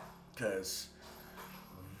literal, because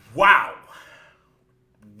wow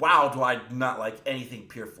do I not like anything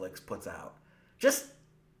PureFlix puts out. Just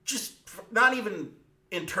not even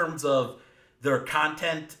in terms of their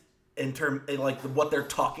content, like what they're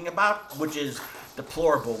talking about, which is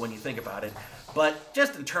deplorable when you think about it, but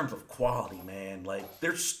just in terms of quality, man. Like,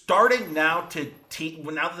 they're starting now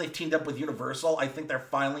now that they've teamed up with Universal, I think they're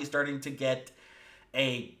finally starting to get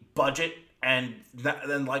a budget, and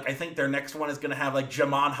then like I think their next one is gonna have like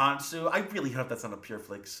Djimon Hounsou. I really hope that's not a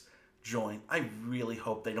PureFlix joint. I really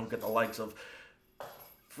hope they don't get the likes of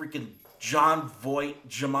freaking Jon Voight,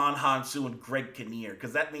 Djimon Hounsou, and Greg Kinnear,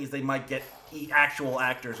 because that means they might get actual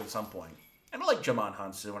actors at some point. And I like Djimon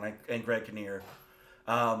Hounsou and Greg Kinnear.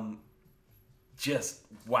 Just,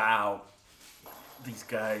 wow. These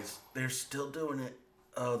guys, they're still doing it.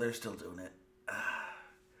 Oh, they're still doing it.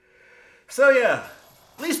 So yeah,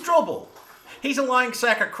 Lee Strobel. He's a lying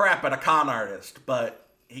sack of crap and a con artist, but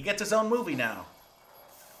he gets his own movie now.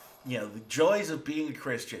 You know, the joys of being a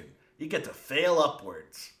Christian. You get to fail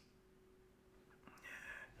upwards.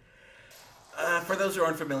 For those who are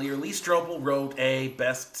unfamiliar, Lee Strobel wrote a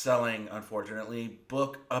best-selling, unfortunately,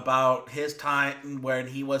 book about his time when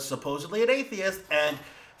he was supposedly an atheist and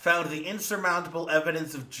found the insurmountable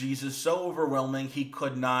evidence of Jesus so overwhelming he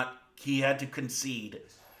had to concede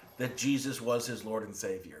that Jesus was his Lord and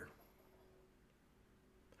Savior.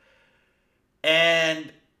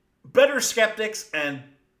 And better skeptics and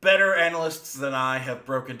better analysts than I have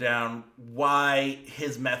broken down why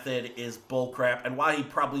his method is bullcrap and why he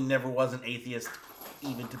probably never was an atheist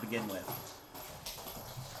even to begin with.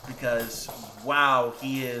 Because, wow,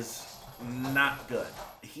 he is not good.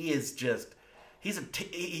 He is just...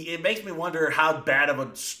 it makes me wonder how bad of a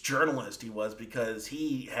journalist he was, because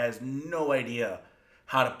he has no idea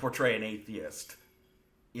how to portray an atheist.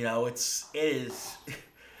 You know, it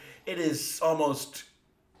is almost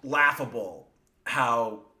laughable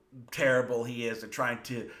how terrible he is at trying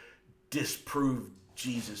to disprove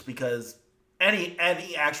Jesus, because any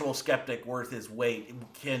actual skeptic worth his weight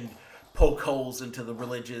can poke holes into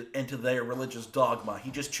their religious dogma.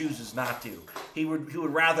 He just chooses not to. He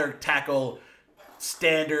would rather tackle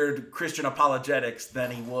standard Christian apologetics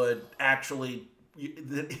than he would actually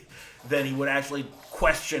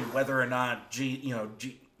question whether or not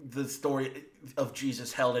the story of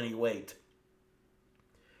Jesus held any weight.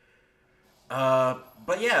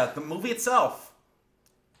 But yeah, the movie itself,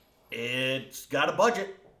 it's got a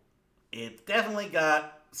budget. It's definitely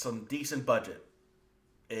got some decent budget.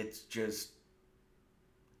 It's just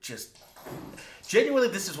genuinely,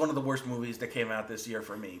 this is one of the worst movies that came out this year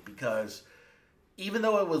for me, because even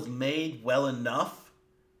though it was made well enough,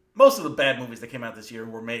 most of the bad movies that came out this year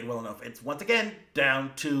were made well enough. It's once again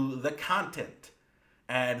down to the content.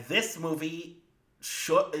 And this movie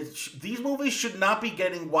these movies should not be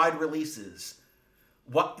getting wide releases.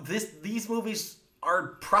 These movies are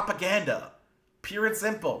propaganda, pure and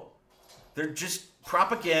simple. They're just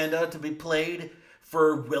propaganda to be played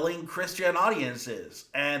for willing Christian audiences.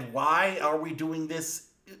 And why are we doing this?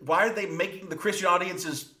 Why are they making the Christian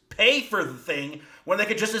audiences pay for the thing when they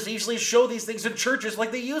could just as easily show these things in churches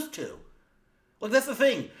like they used to? Like, that's the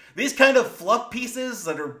thing. These kind of fluff pieces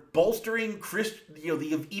that are bolstering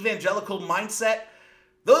the evangelical mindset,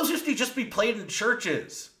 those used to just be played in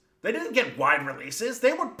churches. They didn't get wide releases.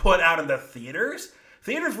 They were put out in the theaters.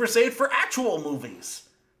 Theaters were saved for actual movies.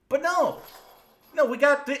 But no, we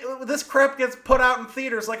got this crap gets put out in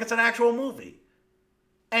theaters like it's an actual movie.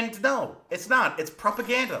 And no, it's not. It's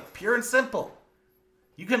propaganda, pure and simple.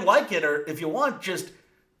 You can like it, or if you want,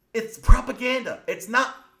 it's propaganda. It's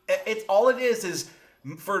not. It's all it is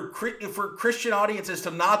for Christian audiences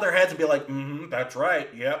to nod their heads and be like, that's right,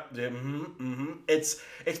 yep, It's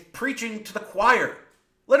preaching to the choir,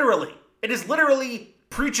 literally. It is literally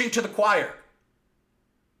preaching to the choir.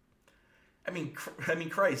 I mean,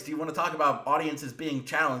 Christ, you want to talk about audiences being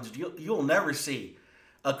challenged? You'll never see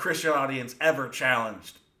a Christian audience ever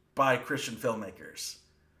challenged by Christian filmmakers.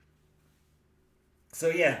 So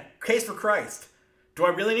yeah, Case for Christ. Do I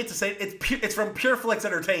really need to say it's from Pureflix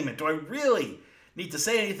Entertainment? Do I really need to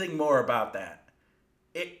say anything more about that?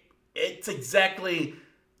 It's exactly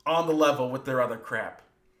on the level with their other crap.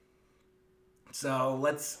 So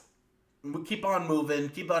let's keep on moving,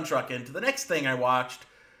 keep on trucking to the next thing I watched,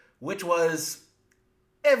 which was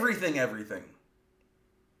Everything.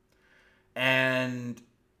 And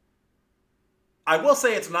I will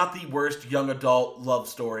say it's not the worst young adult love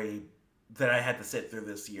story that I had to sit through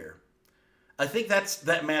this year. I think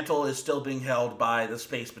that mantle is still being held by The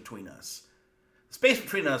Space Between Us. The Space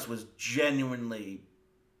Between Us was genuinely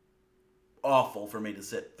awful for me to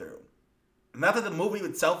sit through. Not that the movie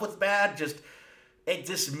itself was bad,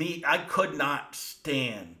 I could not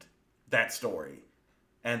stand that story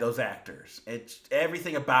and those actors. It's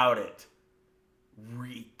everything about it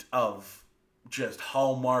reeked of just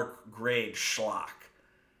Hallmark grade schlock.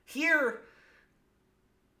 Here,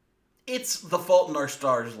 it's The Fault in Our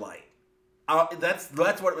Stars light.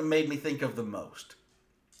 That's what it made me think of the most.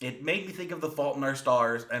 It made me think of The Fault in Our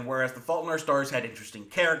Stars, and whereas The Fault in Our Stars had interesting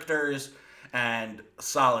characters and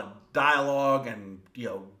solid dialogue and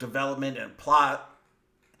development and plot,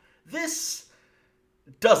 this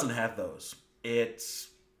doesn't have those. And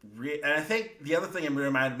I think the other thing it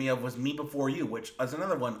reminded me of was Me Before You, which is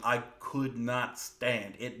another one I could not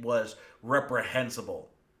stand. It was reprehensible.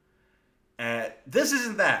 This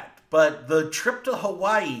isn't that, but the trip to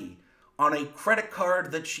Hawaii on a credit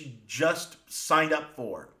card that she just signed up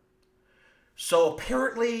for. So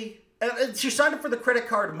apparently, she signed up for the credit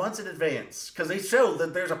card months in advance because they show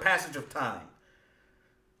that there's a passage of time.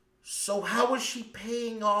 So how was she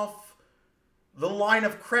paying off the line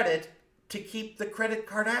of credit to keep the credit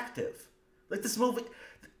card active? Like, this movie,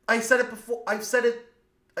 I said it before, I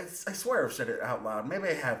swear I've said it out loud. Maybe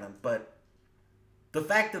I haven't, but the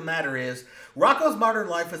fact of the matter is, Rocko's Modern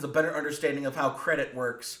Life has a better understanding of how credit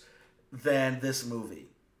works than this movie.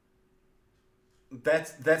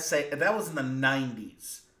 That was in the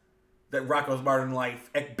 90s that Rocko's Modern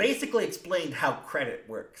Life basically explained how credit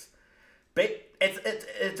works.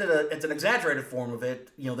 It's an exaggerated form of it.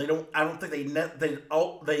 I don't think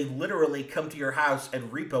they literally come to your house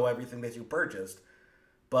and repo everything that you purchased,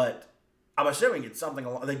 but I'm assuming it's something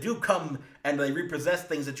along. They do come and they repossess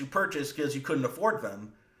things that you purchased because you couldn't afford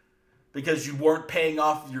them, because you weren't paying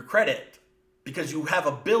off your credit, because you have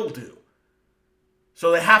a bill due.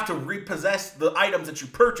 So they have to repossess the items that you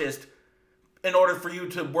purchased in order for you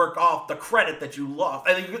to work off the credit that you lost.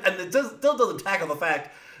 And it still doesn't tackle the fact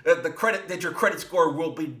that your credit score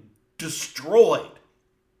will be destroyed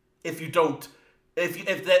if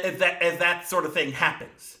that sort of thing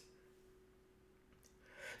happens.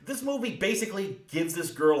 This movie basically gives this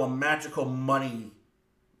girl a magical money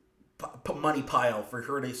pile for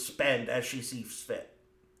her to spend as she sees fit.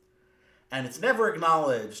 And it's never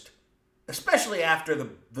acknowledged, especially after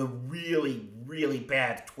the really, really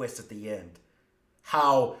bad twist at the end,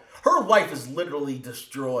 how her life is literally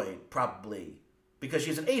destroyed, probably, because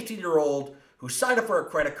she's an 18-year-old who signed up for a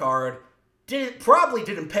credit card, probably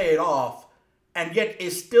didn't pay it off, and yet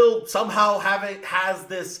is still somehow has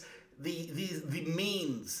the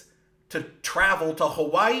means to travel to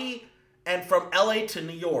Hawaii and from LA to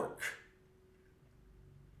New York.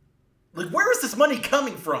 Like, where is this money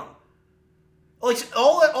coming from? Like,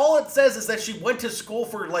 all it says is that she went to school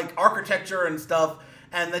for, like, architecture and stuff,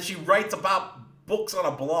 and that she writes about books on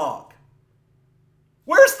a blog.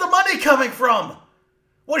 Where's the money coming from?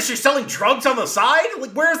 What, is she selling drugs on the side?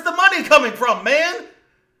 Like, where's the money coming from, man?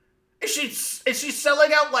 Is she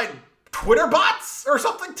selling out, like, Twitter bots or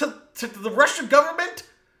something to the Russian government?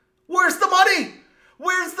 Where's the money?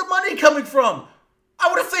 Where's the money coming from? I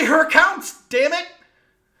want to say her accounts, damn it.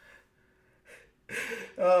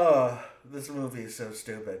 Oh, this movie is so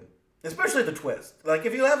stupid. Especially the twist. Like,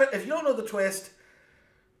 if you don't know the twist,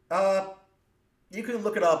 you can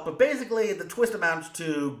look it up, but basically the twist amounts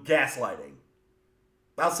to gaslighting.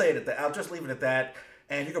 I'll say it at that. I'll just leave it at that,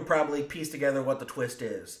 and you can probably piece together what the twist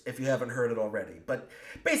is if you haven't heard it already. But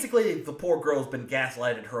basically, the poor girl's been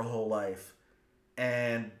gaslighted her whole life,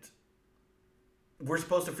 and we're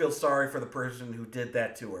supposed to feel sorry for the person who did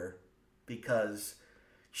that to her because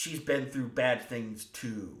she's been through bad things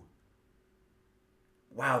too.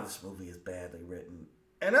 Wow, this movie is badly written.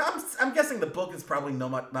 And I'm guessing the book is probably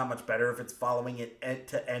not much better if it's following it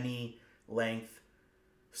to any length.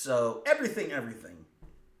 So, everything.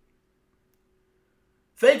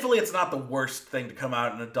 Thankfully, it's not the worst thing to come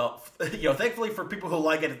out in adult... thankfully for people who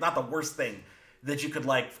like it, it's not the worst thing that you could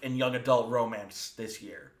like in young adult romance this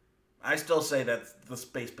year. I still say that's the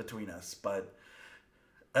space between us, but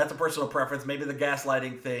that's a personal preference. Maybe the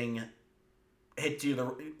gaslighting thing hits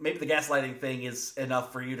you. Maybe the gaslighting thing is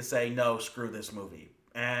enough for you to say, no, screw this movie.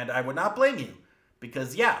 And I would not blame you,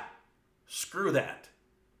 because screw that.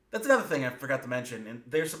 That's another thing I forgot to mention. And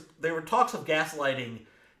there were talks of gaslighting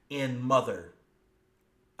in Mother.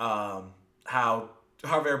 How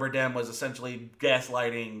Javier Bardem was essentially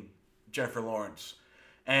gaslighting Jennifer Lawrence,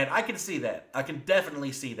 and I can see that. I can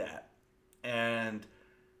definitely see that, and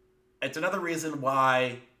it's another reason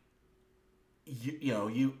why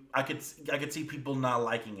I could see people not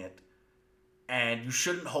liking it, and you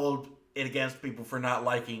shouldn't hold it against people for not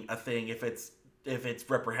liking a thing if it's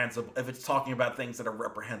reprehensible, if it's talking about things that are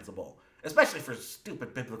reprehensible, especially for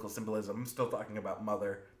stupid biblical symbolism. I'm still talking about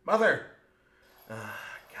Mother.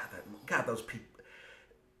 God, those people.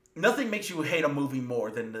 Nothing makes you hate a movie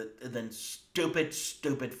more than stupid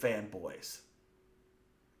fanboys.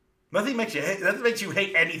 Nothing makes you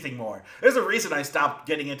hate anything more. There's a reason I stopped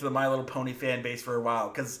getting into the My Little Pony fan base for a while,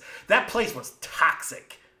 because that place was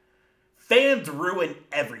toxic. Fans ruin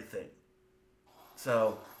everything.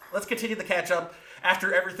 So, let's continue the catch-up.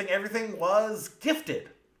 After everything was Gifted.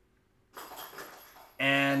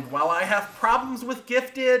 And while I have problems with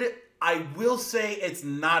Gifted, I will say it's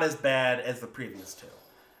not as bad as the previous two.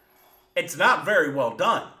 It's not very well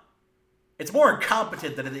done. It's more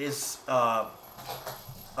incompetent than it is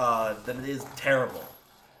terrible.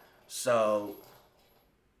 So,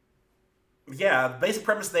 yeah, the basic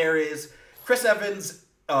premise there is Chris Evans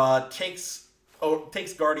takes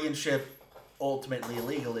guardianship, ultimately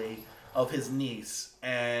illegally, of his niece,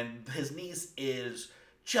 and his niece is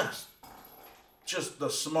just the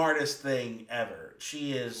smartest thing ever.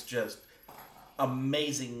 She is just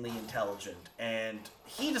amazingly intelligent, and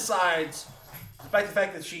he decides, despite the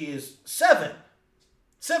fact that she is 7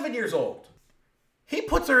 years old, he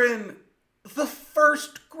puts her in the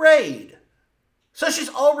 1st grade. So she's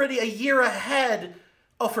already a year ahead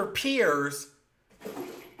of her peers,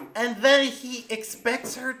 and then he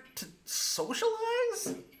expects her to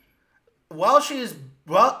socialize while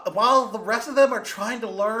the rest of them are trying to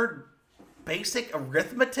learn basic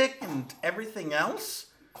arithmetic and everything else.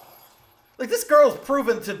 Like, this girl's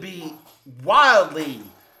proven to be wildly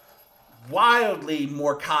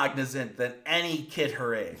more cognizant than any kid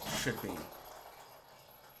her age should be.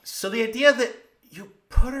 So the idea that you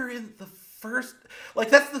put her in the 1st... Like,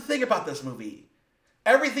 that's the thing about this movie.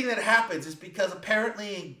 Everything that happens is because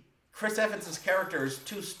apparently Chris Evans' character is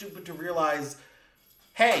too stupid to realize,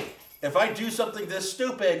 hey, if I do something this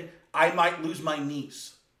stupid, I might lose my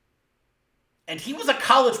niece. And he was a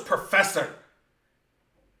college professor.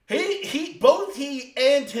 Both he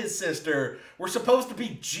and his sister were supposed to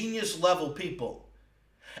be genius level people.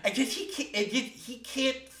 And yet he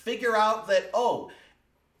can't figure out that,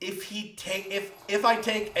 if I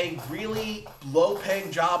take a really low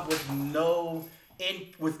paying job with no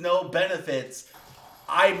benefits,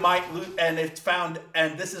 I might lose, and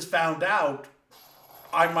this is found out,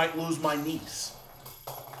 I might lose my niece.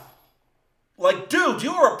 Like, dude,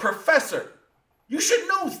 you are a professor. You should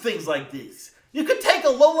know things like this. You could take a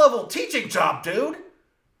low-level teaching job, dude.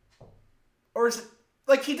 Or is it,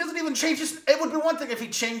 like, he doesn't even change his... It would be one thing if he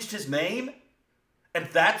changed his name, and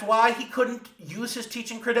that's why he couldn't use his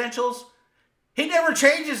teaching credentials. He never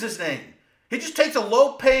changes his name. He just takes a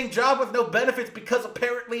low-paying job with no benefits because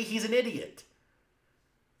apparently he's an idiot.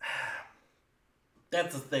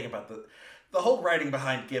 That's the thing about the whole writing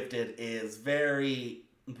behind Gifted is very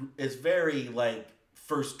like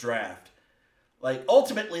first draft. Like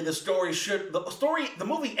ultimately the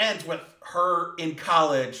movie ends with her in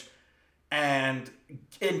college and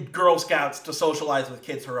in Girl Scouts to socialize with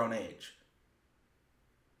kids her own age.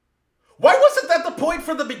 Why wasn't that the point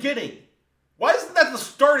from the beginning? Why isn't that the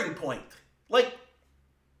starting point? Like,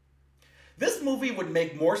 this movie would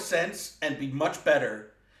make more sense and be much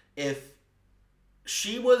better if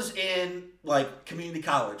she was in, like, community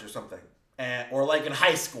college or something. Or, like, in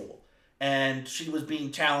high school. And she was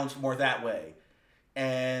being challenged more that way.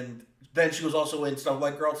 And then she was also in stuff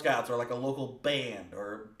like Girl Scouts or, like, a local band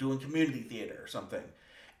or doing community theater or something.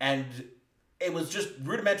 And it was just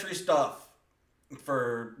rudimentary stuff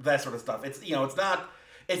for that sort of stuff. It's, you know,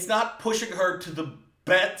 it's not pushing her to the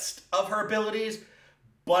best of her abilities,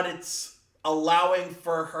 but it's allowing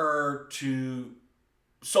for her to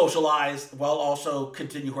socialize while also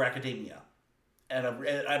continue her academia at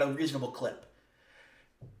a reasonable clip.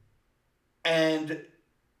 And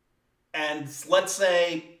let's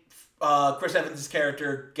say Chris Evans'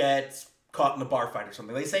 character gets caught in a bar fight or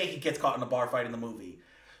something. They say he gets caught in a bar fight in the movie.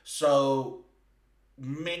 So,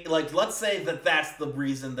 like, let's say that that's the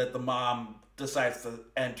reason that the mom decides to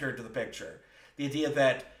enter into the picture. The idea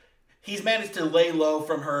that he's managed to lay low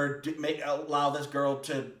from her, allow this girl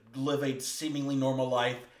to live a seemingly normal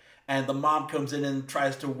life, and the mom comes in and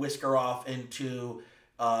tries to whisk her off into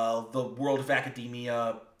the world of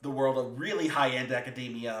academia, the world of really high-end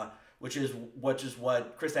academia, which is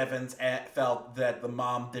what Chris Evans felt that the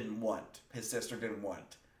mom didn't want, his sister didn't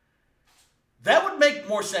want. That would make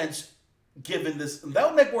more sense given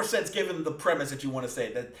the premise that you want to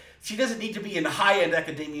say, that she doesn't need to be in high-end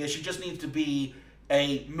academia, she just needs to be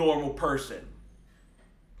a normal person.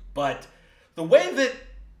 But the way that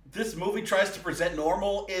this movie tries to present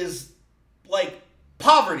normal is like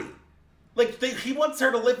poverty. Like he wants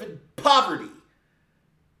her to live in poverty.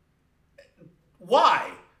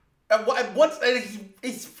 Why? And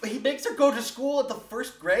he makes her go to school at the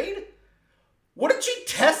first grade? Wouldn't she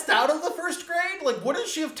test out of the first grade? Like, wouldn't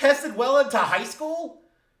she have tested well into high school?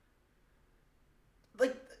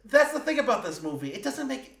 Like, that's the thing about this movie. It doesn't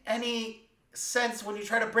make any sense when you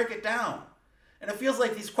try to break it down. And it feels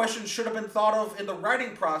like these questions should have been thought of in the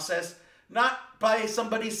writing process, not by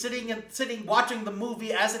somebody sitting watching the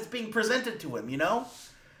movie as it's being presented to him, you know?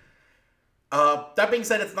 That being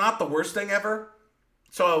said, it's not the worst thing ever.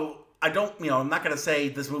 So, I'm not going to say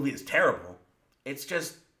this movie is terrible. It's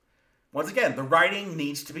just, once again, the writing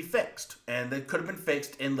needs to be fixed. And it could have been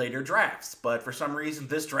fixed in later drafts. But for some reason,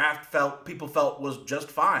 this draft people felt was just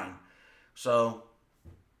fine. So,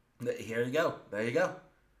 here you go. There you go.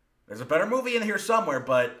 There's a better movie in here somewhere,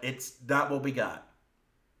 but it's not what we got.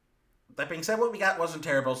 That being said, what we got wasn't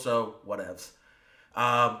terrible, so whatevs.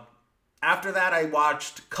 After that, I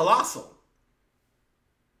watched Colossal.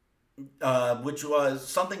 Which was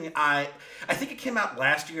something I think it came out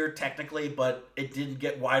last year technically, but it didn't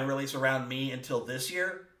get wide release around me until this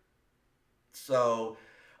year. So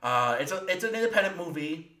it's an independent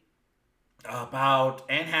movie about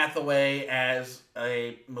Anne Hathaway as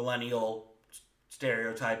a millennial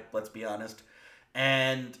stereotype, let's be honest,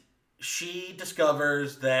 and she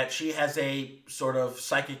discovers that she has a sort of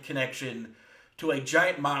psychic connection to a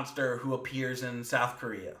giant monster who appears in South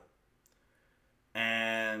Korea.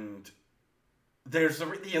 And there's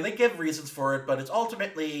they give reasons for it, but it's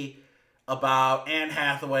ultimately about Anne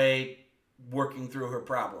Hathaway working through her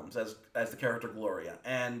problems as the character Gloria.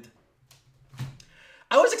 And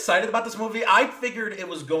I was excited about this movie. I figured it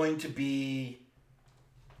was going to be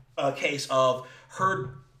a case of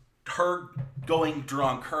her going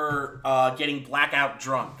drunk, her getting blackout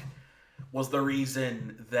drunk was the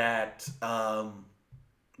reason that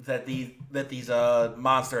these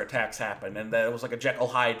monster attacks happen, and that it was like a Jekyll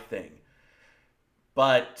Hyde thing.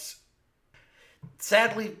 But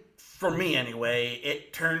sadly, for me anyway,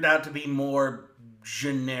 it turned out to be more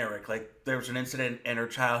generic. Like, there was an incident in her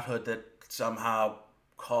childhood that somehow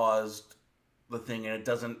caused the thing, and it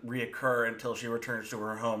doesn't reoccur until she returns to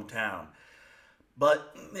her hometown.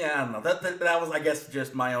 But, yeah, I don't know. That was, I guess,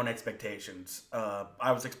 just my own expectations.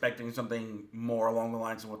 I was expecting something more along the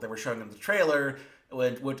lines of what they were showing in the trailer,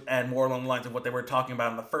 and more along the lines of what they were talking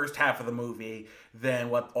about in the first half of the movie than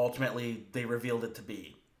what ultimately they revealed it to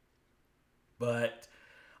be. But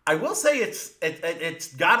I will say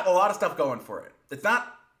it's got a lot of stuff going for it. It's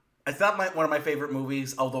not one of my favorite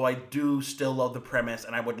movies, although I do still love the premise,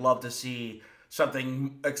 and I would love to see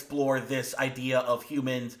something explore this idea of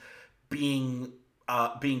humans being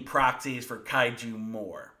proxies for kaiju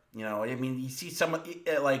more. You know, I mean, you see some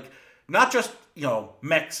like not just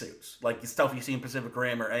mech suits like the stuff you see in Pacific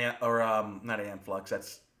Rim or not Anflux. That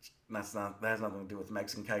has nothing to do with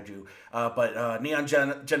Mexican kaiju. But Neon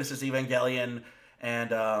Genesis Evangelion and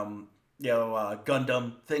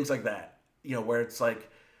Gundam, things like that. You know, where it's like,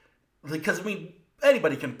 because I mean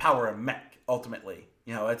anybody can power a mech ultimately.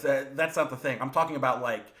 You know, that's not the thing. I'm talking about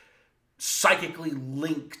like psychically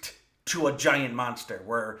linked to a giant monster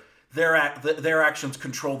where their actions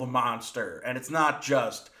control the monster, and it's not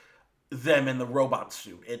just them in the robot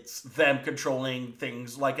suit. It's them controlling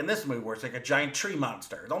things like in this movie where it's like a giant tree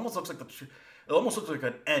monster. It almost looks like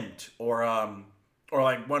an Ent or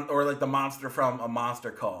like the monster from A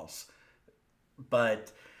Monster Calls.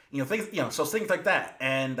 But things like that,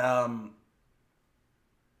 and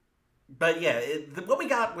but yeah, what we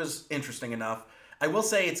got was interesting enough. I will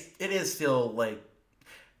say it is still like,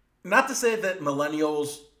 not to say that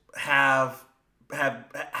millennials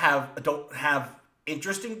don't have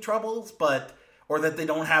interesting troubles, or that they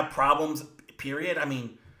don't have problems. Period. I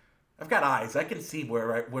mean, I've got eyes. I can see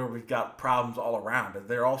where we've got problems all around.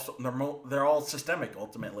 They're all systemic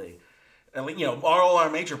ultimately. And all our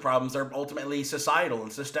major problems are ultimately societal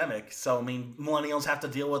and systemic. So I mean, millennials have to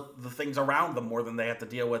deal with the things around them more than they have to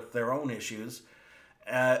deal with their own issues.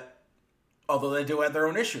 Although they do have their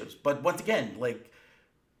own issues, but once again, like,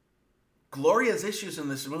 Gloria's issues in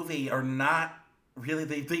this movie are not really,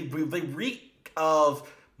 they reek of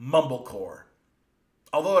mumblecore.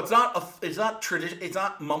 Although it's not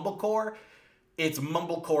mumblecore, it's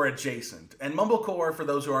mumblecore adjacent. And mumblecore, for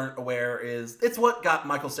those who aren't aware, it's what got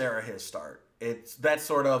Michael Cera his start. It's that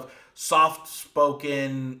sort of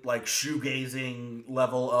soft-spoken, like, shoegazing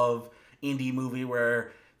level of indie movie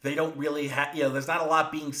where they don't really have, there's not a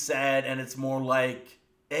lot being said, and it's more like,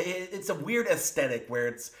 it's a weird aesthetic where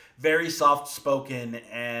it's very soft-spoken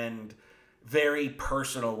and very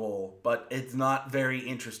personable, but it's not very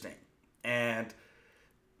interesting. And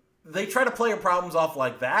they try to play your problems off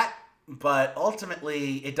like that, but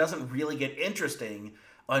ultimately it doesn't really get interesting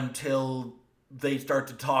until they start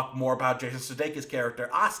to talk more about Jason Sudeikis' character,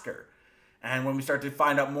 Oscar. And when we start to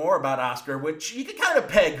find out more about Oscar, which you can kind of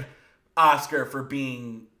peg Oscar for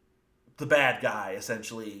being the bad guy,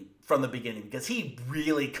 essentially, from the beginning, because he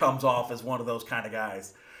really comes off as one of those kind of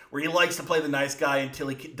guys where he likes to play the nice guy until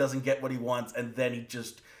he doesn't get what he wants, and then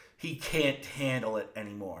he can't handle it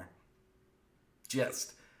anymore.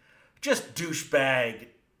 Just douchebag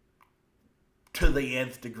to the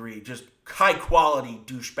nth degree. Just high-quality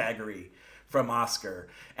douchebaggery from Oscar.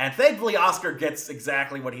 And thankfully, Oscar gets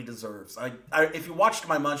exactly what he deserves. If you watched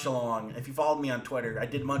my Munch-along, if you followed me on Twitter, I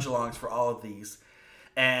did Munch-alongs for all of these.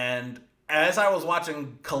 And as I was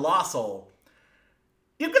watching Colossal,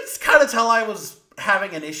 you could kind of tell I was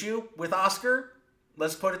having an issue with Oscar.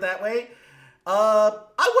 Let's put it that way. I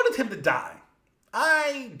wanted him to die.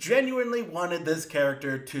 I genuinely wanted this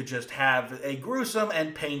character to just have a gruesome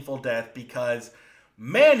and painful death because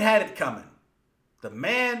man had it coming. The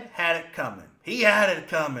man had it coming. He had it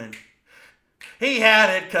coming. He had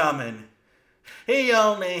it coming. He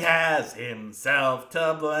only has himself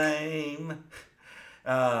to blame.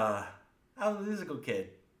 I was a musical kid.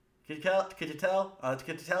 Could you tell? Could you tell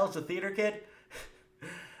it's a theater kid?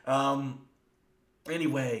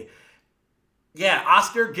 Anyway, yeah,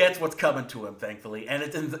 Oscar gets what's coming to him, thankfully, and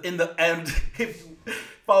it's in the end. If you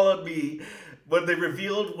followed me when they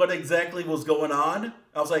revealed what exactly was going on,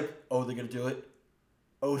 I was like, "Oh, they're gonna do it.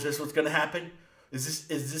 Oh, is this what's gonna happen? Is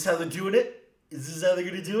this how they're doing it? Is this how they're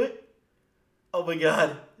gonna do it? Oh my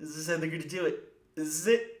God, is this how they're gonna do it? Is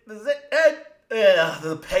this it? Is this it?" And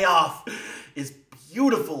the payoff is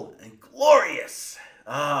beautiful and glorious.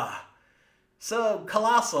 So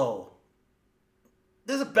Colossal.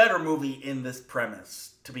 There's a better movie in this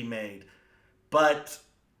premise to be made, but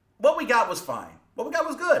what we got was fine. What we got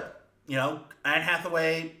was good. Anne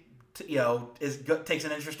Hathaway, takes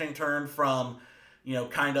an interesting turn from,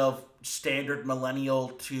 kind of standard millennial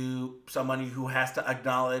to somebody who has to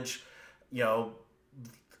acknowledge the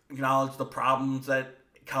problems that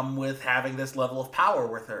come with having this level of power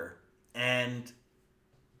with her. And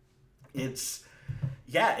it's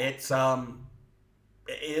not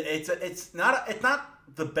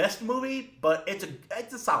the best movie, but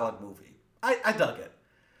it's a solid movie. I dug it.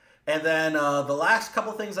 And then the last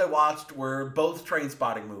couple things I watched were both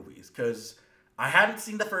Trainspotting movies, because I hadn't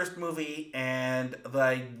seen the first movie, and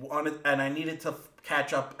I needed to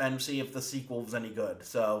catch up and see if the sequel was any good.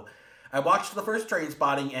 So I watched the first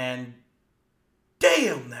Trainspotting, and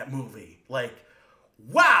damn, that movie! Like,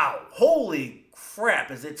 wow, holy crap!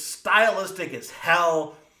 Is it stylistic as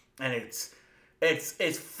hell, and it's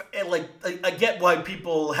like I get why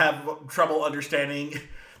people have trouble understanding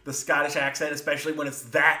the Scottish accent, especially when it's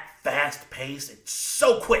that fast paced. It's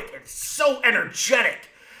so quick, it's so energetic.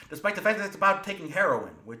 Despite the fact that it's about taking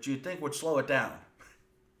heroin, which you'd think would slow it down.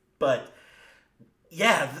 But,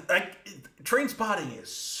 yeah, Trainspotting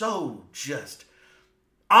is so just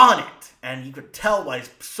on it. And you could tell why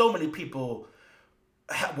so many people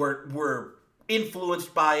were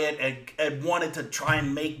influenced by it and wanted to try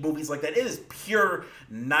and make movies like that. It is pure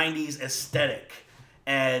 90s aesthetic.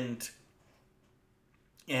 And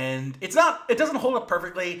it doesn't hold up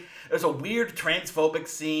perfectly. There's a weird transphobic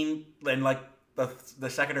scene in, like, the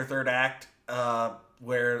second or third act,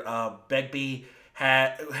 where Begbie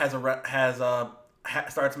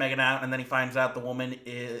starts making out, and then he finds out the woman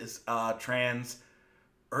is trans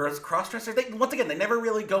or is cross-dresser. Once again, they never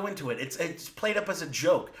really go into it. It's played up as a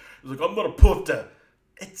joke. It's like, I'm gonna put the.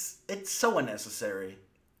 It's so unnecessary,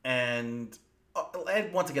 and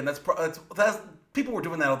once again, that's people were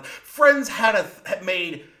doing that. Friends had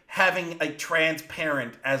made having a trans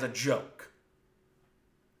parent as a joke.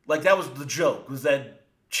 Like, that was the joke, was that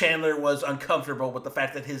Chandler was uncomfortable with the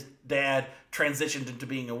fact that his dad transitioned into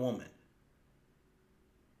being a woman.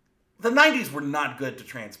 The 90s were not good to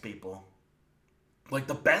trans people. Like,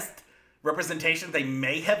 the best representation they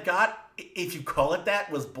may have got, if you call it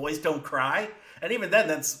that, was Boys Don't Cry. And even then,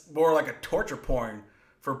 that's more like a torture porn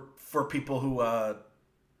for people who,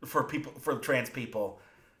 for trans people.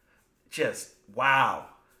 Just, wow.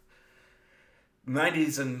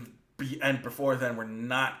 90s and before then were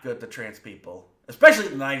not good to trans people, especially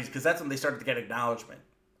in the 90s, because that's when they started to get acknowledgement.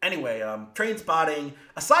 Anyway, Trainspotting,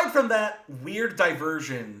 aside from that weird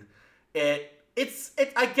diversion, I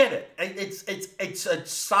get it. It's a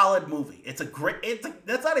solid movie. That's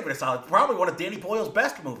not even a solid, it's probably one of Danny Boyle's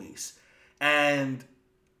best movies. And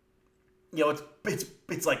you know,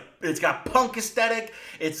 it's like, it's got punk aesthetic.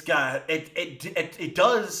 It's got it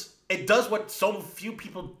does what so few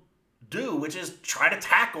people do, which is try to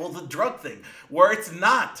tackle the drug thing, where it's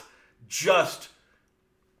not just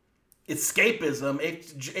escapism,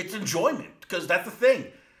 it's enjoyment, because that's the thing.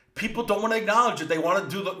 People don't want to acknowledge it. They want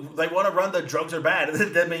to run the drugs are bad.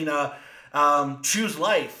 I mean, Choose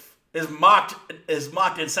Life is mocked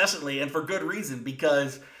incessantly, and for good reason,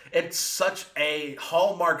 because it's such a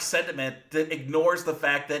hallmark sentiment that ignores the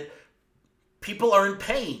fact that people are in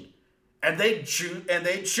pain, and they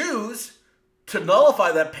choose to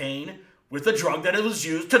nullify that pain with the drug that it was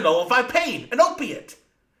used to nullify pain, an opiate.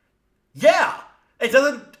 Yeah, it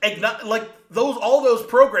doesn't like all those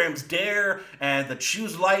programs, DARE and the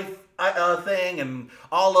Choose Life thing, and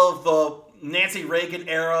all of the Nancy Reagan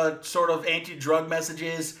era sort of anti-drug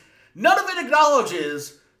messages. None of it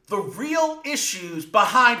acknowledges the real issues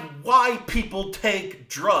behind why people take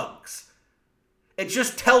drugs. It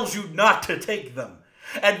just tells you not to take them,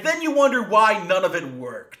 and then you wonder why none of it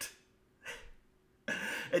worked.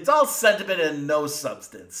 It's all sentiment and no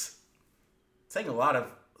substance. Saying a lot of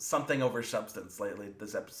something over substance lately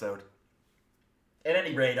this episode. At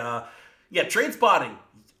any rate, Trainspotting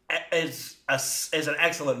is an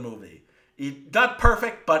excellent movie. Not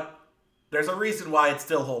perfect, but there's a reason why it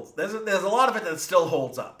still holds. There's a lot of it that still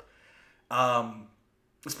holds up.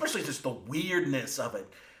 Especially just the weirdness of it.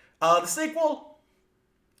 The sequel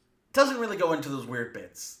doesn't really go into those weird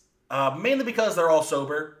bits. Mainly because they're all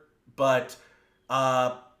sober, but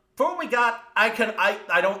for what we got, I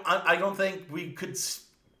don't think we could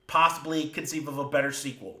possibly conceive of a better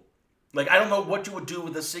sequel. Like, I don't know what you would do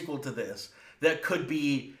with a sequel to this that could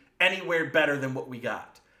be anywhere better than what we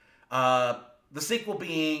got. The sequel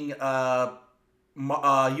being Ewan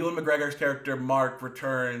McGregor's character Mark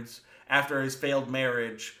returns after his failed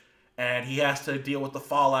marriage, and he has to deal with the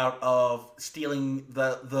fallout of stealing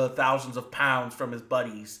the thousands of pounds from his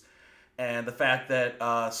buddies, and the fact that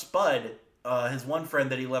Spud, his one friend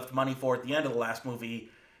that he left money for at the end of the last movie,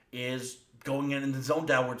 is going in his own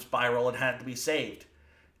downward spiral and had to be saved.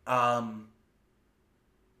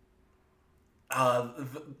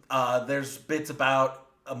 There's bits about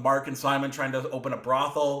Mark and Simon trying to open a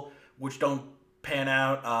brothel, which don't pan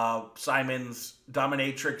out. Simon's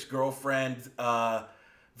dominatrix girlfriend,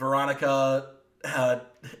 Veronica,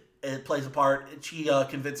 it plays a part. She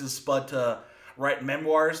convinces Spud to write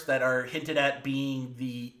memoirs that are hinted at being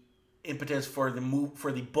the impetus for the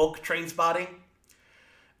book Trainspotting.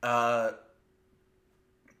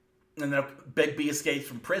 And then Begbie escapes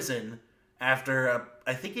from prison, after,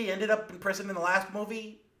 I think he ended up in prison in the last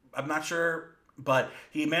movie. I'm not sure, but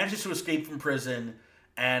he manages to escape from prison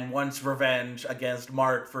and wants revenge against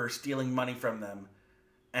Mark for stealing money from them.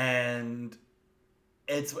 And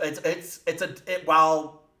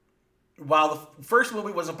while the first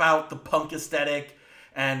movie was about the punk aesthetic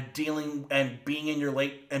and being in your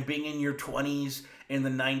 20s in the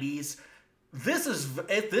 90s, this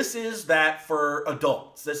is that for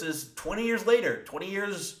adults. This is 20 years later. 20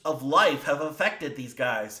 years of life have affected these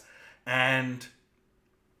guys, and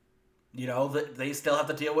they still have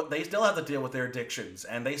to deal with their addictions,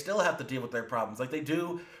 and they still have to deal with their problems. Like they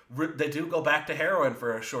do go back to heroin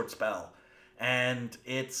for a short spell, and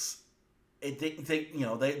their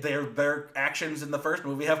actions in the first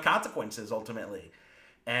movie have consequences ultimately,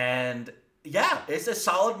 and yeah, it's a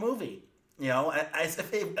solid movie. I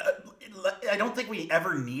don't think we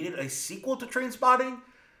ever needed a sequel to Trainspotting,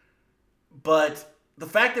 but the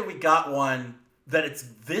fact that we got one that it's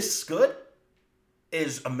this good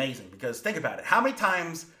is amazing. Because think about it, how many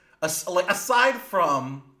times, aside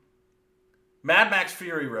from Mad Max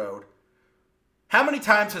Fury Road, how many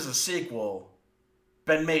times has a sequel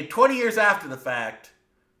been made 20 years after the fact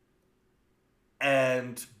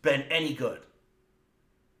and been any good?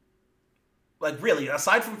 Like, really,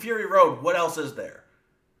 aside from Fury Road, what else is there?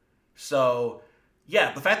 So,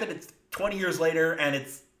 yeah, the fact that it's 20 years later and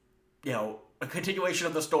it's, a continuation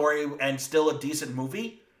of the story and still a decent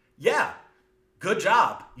movie, yeah, good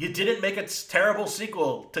job. You didn't make a terrible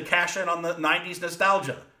sequel to cash in on the 90s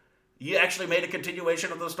nostalgia. You actually made a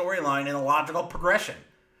continuation of the storyline in a logical progression.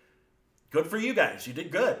 Good for you guys. You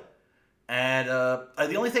did good. And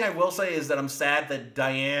the only thing I will say is that I'm sad that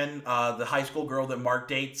Diane, the high school girl that Mark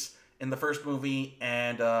dates in the first movie,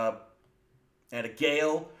 and a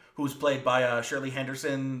Gale, who's played by Shirley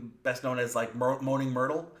Henderson, best known as like Moaning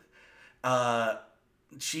Myrtle.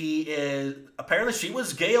 She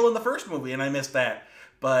was Gale in the first movie, and I missed that.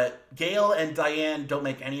 But Gale and Diane don't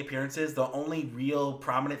make any appearances. The only real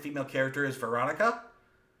prominent female character is Veronica,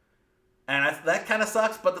 and that kind of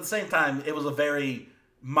sucks. But at the same time, it was a very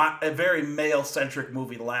male-centric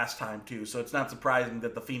movie the last time too, so it's not surprising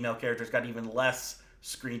that the female characters got even less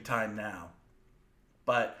screen time now.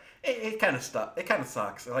 But it kind of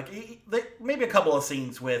sucks. Like maybe a couple of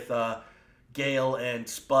scenes with Gale and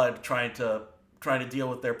Spud trying to deal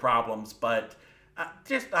with their problems, but I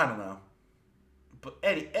don't know. But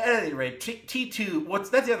at any rate,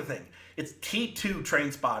 T2. That's the other thing. It's T2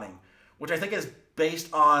 Trainspotting, which I think is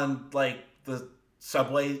based on like the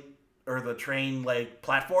subway or the train like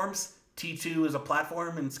platforms. T2 is a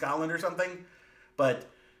platform in Scotland or something, but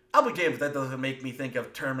I'll be damned if that doesn't make me think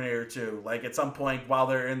of Terminator 2. Like, at some point, while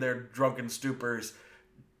they're in their drunken stupors,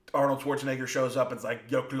 Arnold Schwarzenegger shows up and it's like,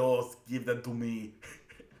 your clothes, give them to me.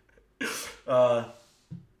 So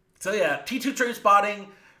yeah, T2 Trainspotting,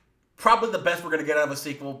 probably the best we're going to get out of a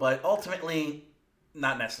sequel, but ultimately,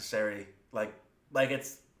 not necessary. Like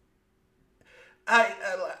it's... I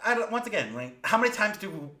don't, once again, like, how many times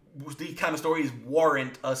do these kind of stories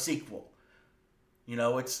warrant a sequel?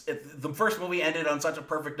 The first movie ended on such a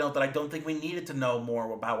perfect note that I don't think we needed to know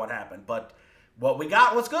more about what happened. But what we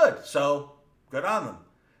got was good, so good on them.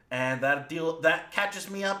 And that catches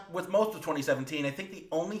me up with most of 2017. I think the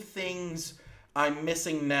only things I'm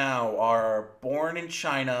missing now are Born in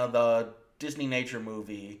China, the Disney nature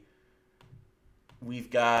movie. We've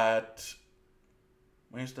got...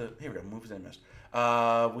 Here we go, movies I missed.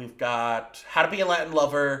 We've got How to Be a Latin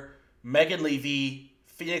Lover, Megan Levy,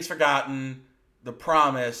 Phoenix Forgotten, The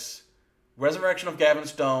Promise, Resurrection of Gavin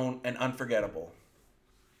Stone, and Unforgettable.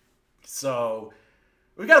 So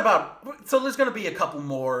we got there's going to be a couple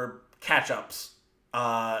more catch-ups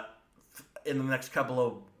in the next couple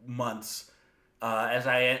of months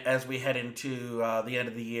as we head into the end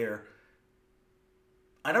of the year.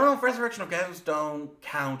 I don't know if Resurrection of Gavin Stone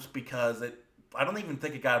counts because I don't even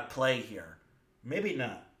think it got a play here. Maybe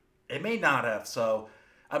not. It may not have, so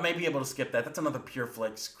I may be able to skip that. That's another Pure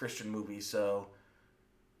Flix Christian movie, so...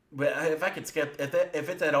 But if I could skip... If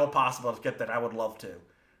it's at all possible to skip that, I would love to.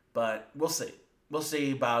 But we'll see. We'll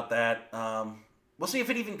see about that. We'll see if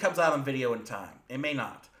it even comes out on video in time. It may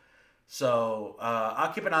not. So,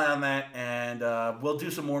 I'll keep an eye on that, and we'll do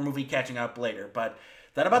some more movie catching up later. But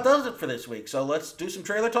that about does it for this week. So let's do some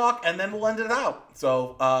trailer talk, and then we'll end it out.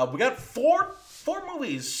 So, we got four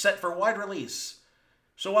movies set for wide release.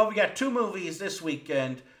 So while we got 2 movies this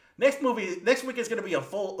weekend, next week is going to be a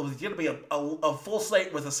full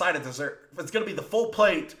slate with a side of dessert. It's going to be the full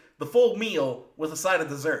plate, the full meal with a side of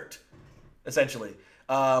dessert, essentially.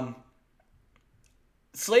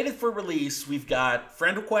 Slated for release, we've got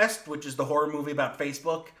Friend Request, which is the horror movie about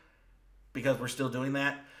Facebook, because we're still doing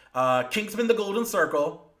that. Kingsman: The Golden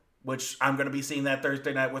Circle, which I'm going to be seeing that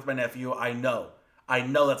Thursday night with my nephew. I know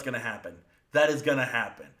that's going to happen. That is going to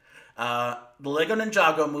happen. The Lego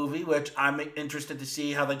Ninjago movie, which I'm interested to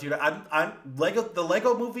see how they do that. The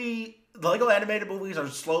Lego animated movies are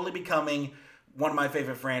slowly becoming one of my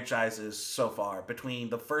favorite franchises so far, between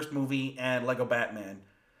the first movie and Lego Batman.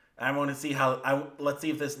 I want to see let's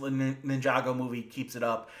see if this Ninjago movie keeps it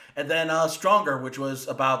up. And then Stronger, which was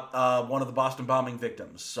about one of the Boston bombing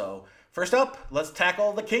victims. So first up, let's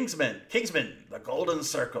tackle the Kingsman. Kingsman: The Golden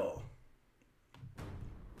Circle.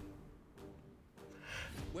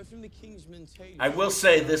 We're from the Kingsman Taylor. I will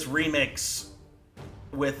say this remix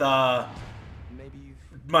with My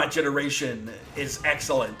Generation is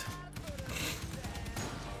excellent.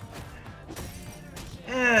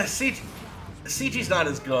 CG's not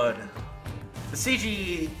as good. The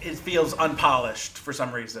CG feels unpolished for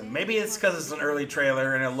some reason. Maybe it's because it's an early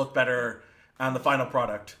trailer and it'll look better on the final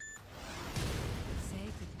product. Say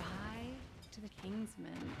goodbye to the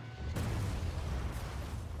Kingsman.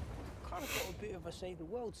 Kind of got a bit of a save the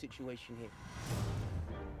world situation here.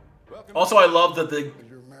 Also, I love that the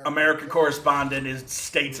American correspondent is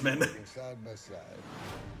Statesman. Side by side.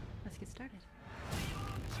 Let's get started.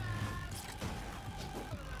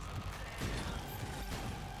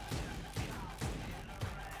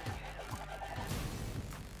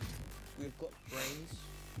 We've got brains,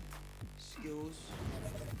 skills,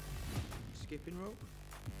 skipping rope.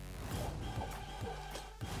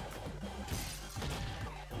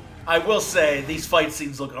 I will say, these fight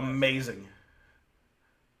scenes look amazing.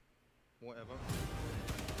 Whatever.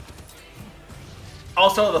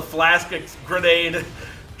 Also, the flask grenade,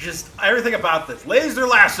 just everything about this. Laser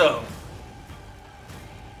lasso.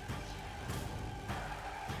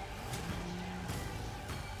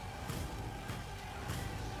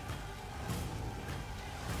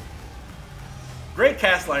 Great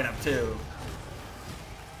cast lineup, too.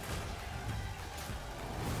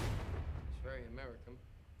 It's very American.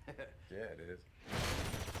 Yeah, it is.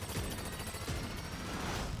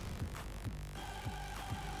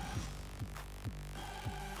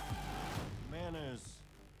 Manners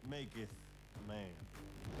maketh man.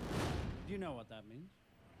 Do you know what that means?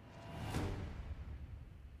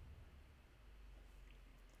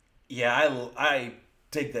 Yeah, I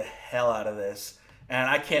dig the hell out of this, and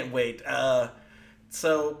I can't wait.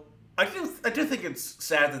 So I do think it's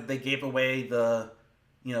sad that they gave away the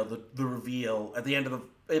reveal at the end of the.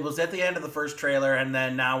 It was at the end of the first trailer, and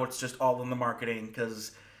then now it's just all in the marketing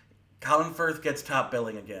because Colin Firth gets top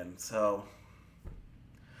billing again. So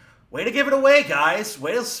way to give it away, guys!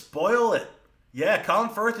 Way to spoil it. Yeah,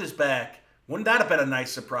 Colin Firth is back. Wouldn't that have been a nice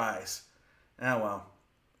surprise? Oh well,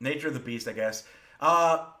 nature of the beast, I guess.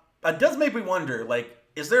 It does make me wonder, like,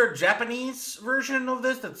 is there a Japanese version of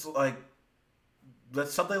this that's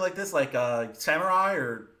something like this, like Samurai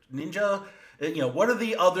or Ninja? What are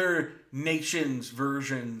the other nations'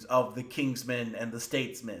 versions of the Kingsman and the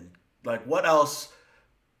Statesman? Like, what else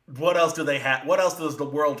do they have? What else does the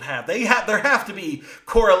world have? There have to be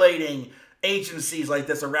correlating agencies like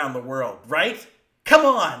this around the world, right? Come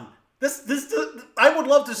on. I would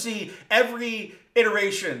love to see every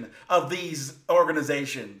iteration of this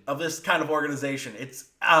kind of organization. It's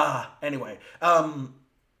anyway.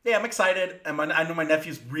 Yeah, I'm excited. I know my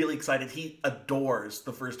nephew's really excited. He adores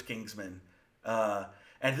the first Kingsman.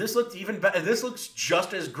 And this looks even better. This looks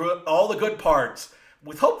just as good, all the good parts,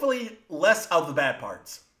 with hopefully less of the bad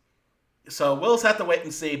parts. So we'll just have to wait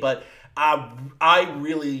and see, but I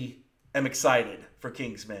really am excited for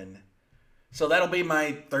Kingsman. So that'll be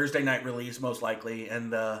my Thursday night release, most likely,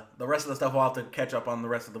 and the rest of the stuff I'll have to catch up on the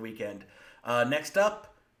rest of the weekend. Next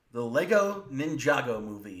up, the Lego Ninjago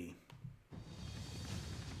movie.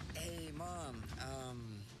 Hey, Mom,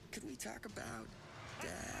 could we talk about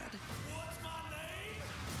Dad? What's my name?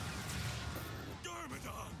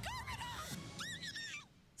 Garmadon!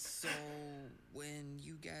 So, when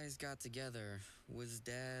you guys got together, was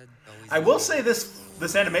Dad always... I will say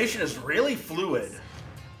this animation is really fluid.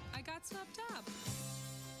 I got swept up.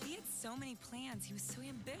 He had so many plans. He was so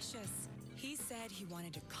ambitious. He said he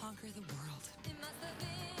wanted to conquer the world.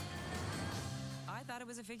 I thought it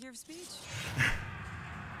was a figure of speech.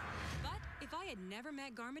 But if I had never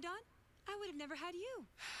met Garmadon, I would have never had you.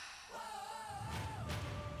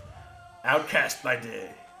 Outcast by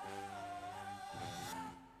day.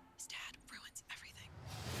 His dad ruins everything.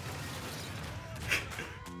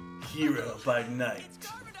 Hero by night.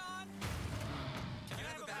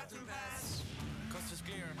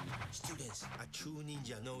 Students, a true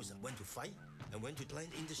ninja knows when to fight and when to blend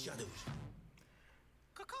in the shadows.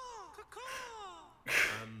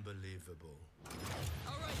 Unbelievable.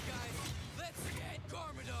 Alright, guys, let's get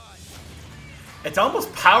Garmadon! It's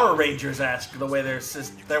almost Power Rangers-esque the way they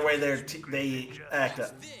act.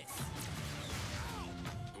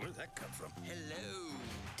 Where'd that come from? Hello,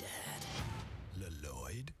 Dad.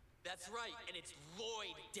 Lloyd? That's right, and it's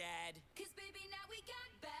Lloyd, Dad.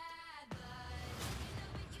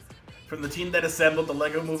 From the team that assembled the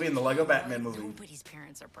Lego Movie and the Lego Batman movie. Nobody's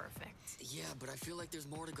parents are perfect. Yeah, but I feel like there's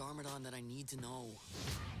more to Garmadon that I need to know.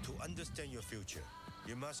 To understand your future,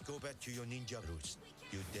 you must go back to your ninja roots.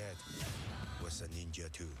 Your dad was a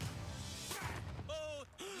ninja too.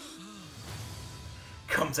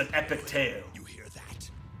 Comes an epic tale. You hear that?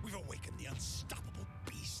 We've awakened the unstoppable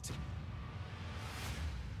beast.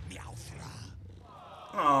 Meowthra.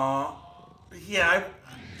 Aww. Yeah,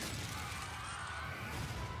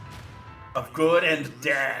 of Good and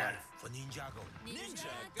Dad. For Ninjago.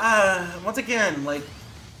 Once again, like,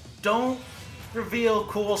 don't reveal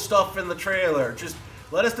cool stuff in the trailer. Just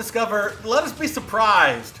let us be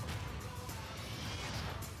surprised.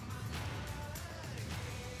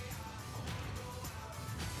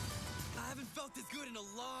 I haven't felt this good in a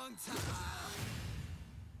long time.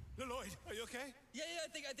 Lloyd, are you okay? Yeah, I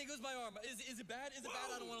think it was my arm. Is it bad? Is it bad?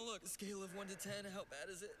 I don't want to look. Scale of 1 to 10, how bad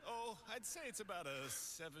is it? Oh, I'd say it's about a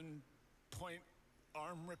 7-point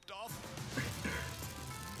arm ripped off.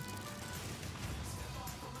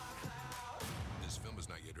 This film is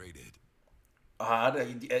not yet rated.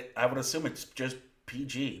 I would assume it's just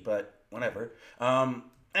PG, but whatever.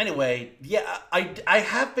 Anyway, yeah, I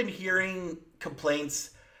have been hearing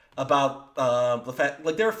complaints about the fact,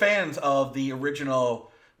 like, they're fans of the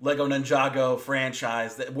original Lego Ninjago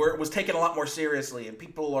franchise where it was taken a lot more seriously, and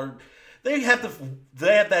people they have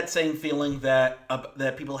that same feeling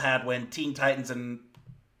that people had when Teen Titans and,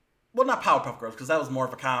 well, not Powerpuff Girls, because that was more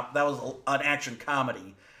of an action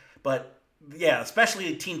comedy, but yeah,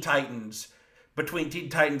 especially Teen Titans. Between Teen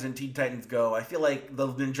Titans and Teen Titans Go, I feel like the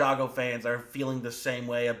Ninjago fans are feeling the same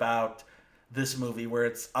way about this movie, where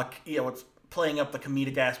it's it's playing up the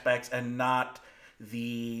comedic aspects and not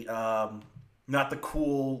the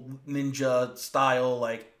cool ninja style,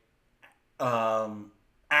 like,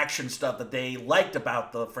 action stuff that they liked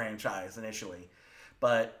about the franchise initially.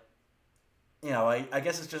 But, I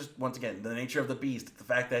guess it's just, once again, the nature of the beast. The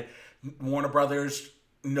fact that Warner Brothers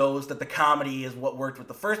knows that the comedy is what worked with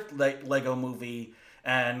the first Lego movie,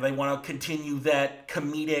 and they want to continue that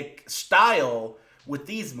comedic style with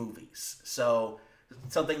these movies. So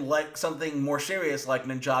something more serious like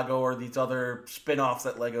Ninjago or these other spin-offs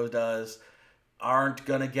that Lego does are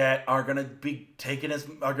gonna be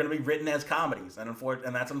written as comedies, and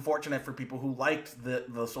that's unfortunate for people who liked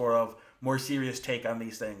the sort of more serious take on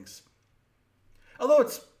these things. Although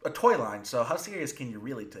it's a toy line, so how serious can you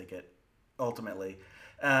really take it ultimately?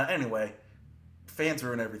 Anyway, fans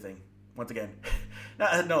ruin everything. Once again,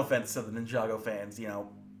 no offense to the Ninjago fans,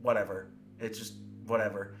 whatever. It's just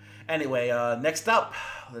whatever. Anyway, next up,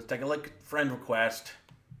 let's take a look at friend request.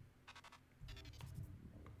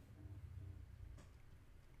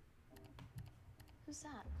 Who's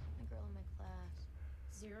that? A girl in my class.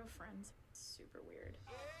 0 friends. Super weird.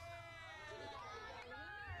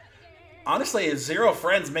 Honestly, 0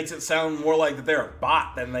 friends makes it sound more like that they're a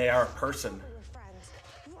bot than they are a person.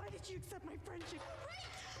 Why did you accept my friendship?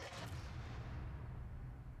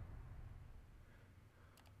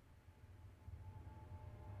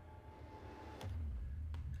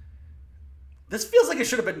 This feels like it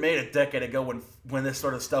should have been made a decade ago when this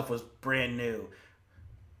sort of stuff was brand new.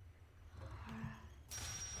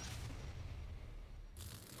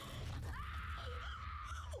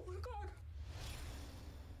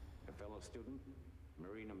 A fellow student,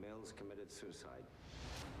 Marina Mills, committed suicide.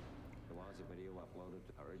 There was a video uploaded.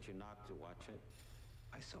 I urge you not to watch it.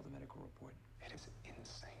 I saw the medical report. It is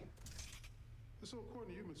insane. So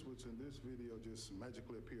according to you, Miss Woodson, this video just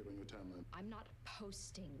magically appeared on your timeline. I'm not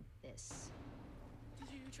posting this.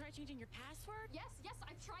 Did you try changing your password? Yes,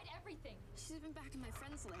 I've tried everything. She's even back in my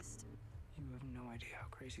friends list. You have no idea how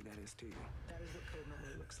crazy that is, do you? That is what code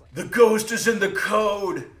normally looks like. The ghost is in the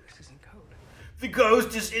code. This isn't code. The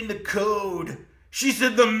ghost is in the code. She's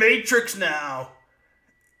in the Matrix now.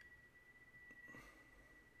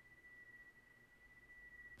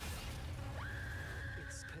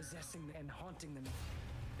 It's possessing and haunting them.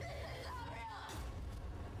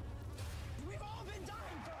 We've all been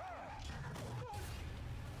dying for her!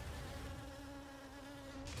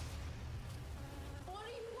 What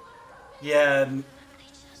do you want? Yeah. I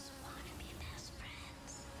just want to be best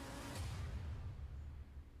friends.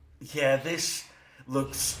 Yeah, this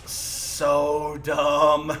looks so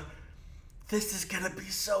dumb. This is gonna be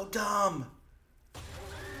so dumb.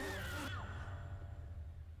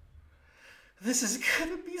 This is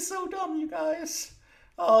gonna be so dumb, you guys.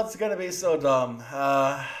 Oh, it's gonna be so dumb.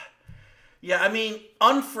 Yeah, I mean,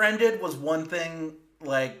 Unfriended was one thing,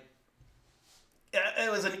 like,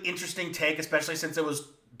 it was an interesting take, especially since it was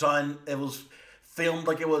filmed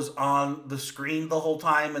like it was on the screen the whole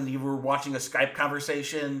time, and you were watching a Skype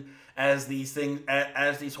conversation as these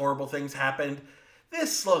horrible things happened.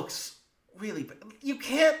 This looks really bad. You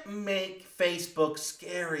can't make Facebook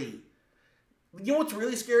scary. You know what's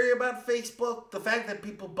really scary about Facebook? The fact that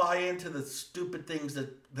people buy into the stupid things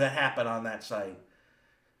that happen on that site.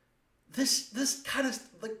 This kind of,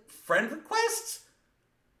 like, friend requests?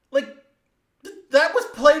 Like, that was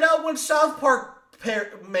played out when South Park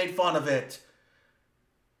made fun of it.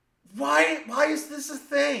 Why is this a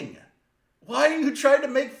thing? Why are you trying to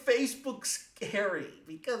make Facebook scary?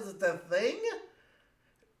 Because it's a thing?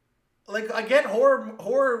 Like, I get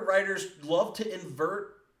horror writers love to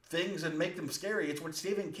invert things and make them scary. It's what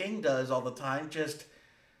Stephen King does all the time. Just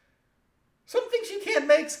some things you can't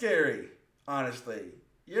make scary, honestly.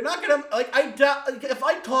 You're not gonna, like, if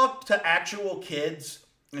I talk to actual kids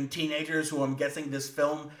and teenagers who I'm guessing this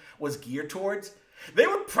film was geared towards, they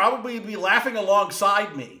would probably be laughing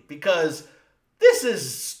alongside me, because this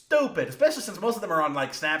is stupid, especially since most of them are on,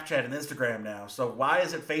 like, Snapchat and Instagram now. So why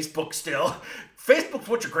is it Facebook still? Facebook's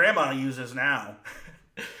what your grandma uses now.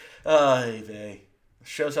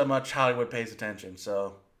 Shows how much Hollywood pays attention.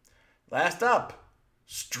 So, last up,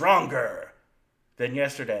 Stronger Than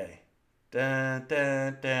Yesterday. Dun,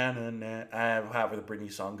 dun, dun, dun, dun. However the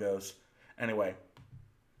Britney song goes. Anyway.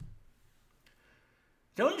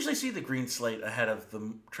 You don't usually see the green slate ahead of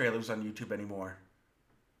the trailers on YouTube anymore.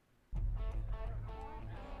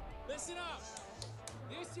 Listen up.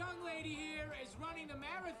 This young lady here is running the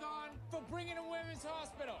marathon for Brigham and Women's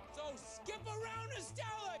Hospital. So skip around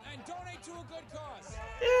Estella and donate to a good cause.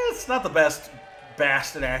 It's not the best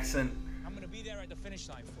Boston accent. I'm going to be there at the finish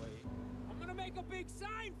line for you. I'm going to make a big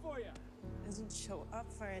sign for you. Doesn't show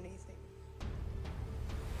up for anything.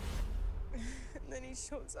 And then he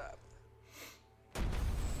shows up.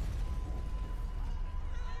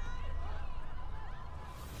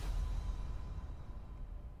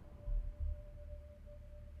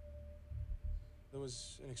 There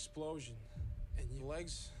was an explosion, and your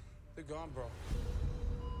legs, they're gone, bro.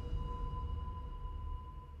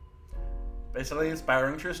 Basically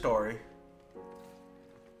inspiring true story.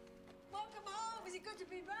 Welcome home. Is it good to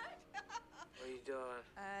be back? What are you doing?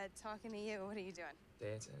 Talking to you. What are you doing?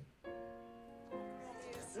 Dancing.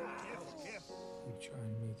 You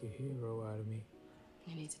trying to make a hero out of me.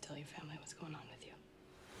 You need to tell your family what's going on with you.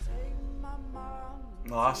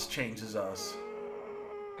 Loss changes us.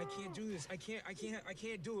 I can't do this. I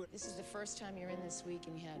can't do it. This is the first time you're in this week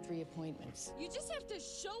and you had 3 appointments. You just have to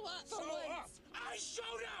show up for once. I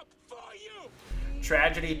showed up for you.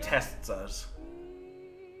 Tragedy tests us.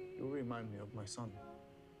 You remind me of my son.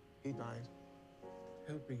 He died.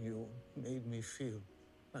 Helping you made me feel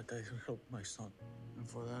like I helped my son. And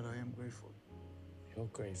for that, I am grateful. You're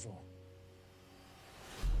grateful.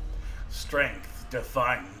 Strength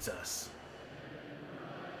defines us.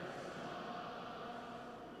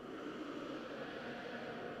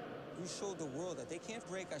 You showed the world that they can't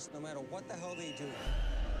break us no matter what the hell they do.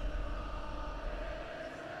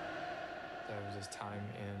 There was this time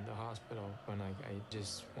in the hospital when I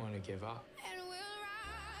just want to give up.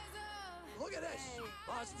 Look at this!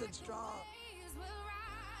 Boston strong!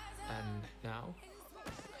 And now,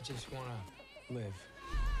 I just want to live.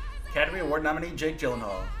 Academy Award nominee Jake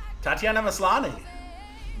Gyllenhaal. Tatiana Maslany.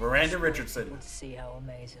 Miranda Richardson. See how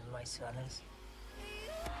amazing my son is.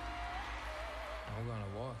 I'm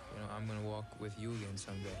gonna walk, I'm gonna walk with you again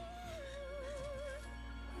someday.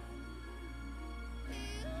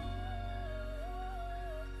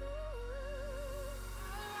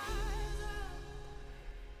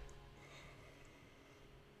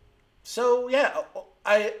 So, yeah,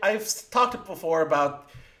 I've talked before about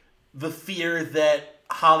the fear that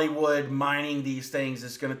Hollywood mining these things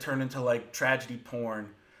is going to turn into, like, tragedy porn,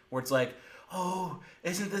 where it's like, oh,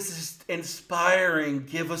 isn't this inspiring?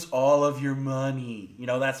 Give us all of your money. You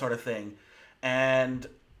know, that sort of thing. And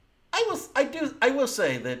I will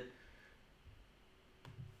say that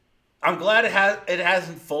I'm glad it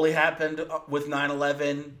hasn't fully happened with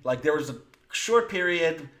 9/11. Like, there was a short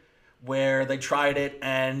period where they tried it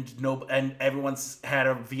and everyone's had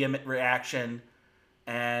a vehement reaction,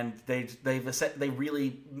 and they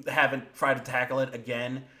really haven't tried to tackle it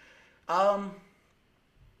again.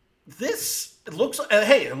 This looks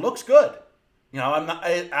it looks good.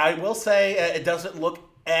 I will say it doesn't look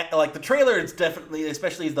like the trailer. It's definitely,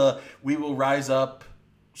 especially the "We Will Rise Up"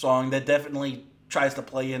 song, that definitely tries to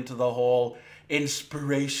play into the whole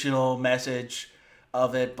inspirational message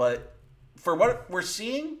of it. But for what we're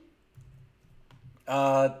seeing,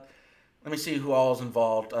 let me see who all is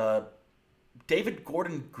involved. David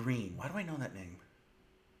Gordon Green. Why do I know that name?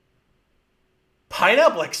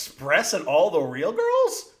 Pineapple Express and All the Real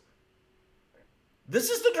Girls? This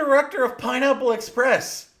is the director of Pineapple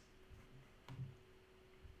Express.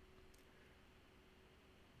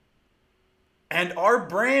 And Our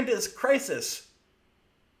Brand is Crisis.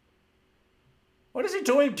 What is he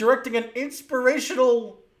doing directing an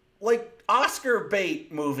inspirational, like, Oscar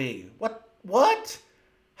bait movie? What?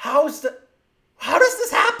 How does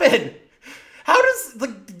this happen? How does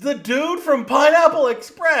the dude from Pineapple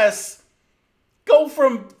Express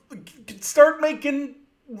start making,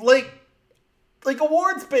 like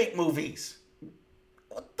awards bait movies?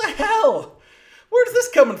 What the hell? Where's this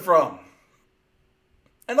coming from?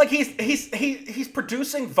 And like he's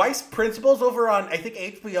producing Vice Principals over on, I think,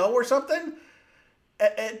 HBO or something.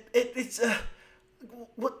 It's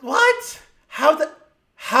what?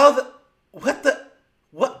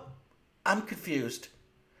 What? I'm confused.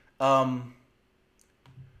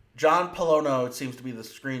 John Polono, it seems to be the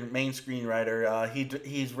main screenwriter.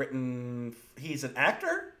 He's an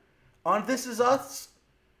actor on This Is Us,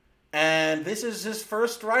 and this is his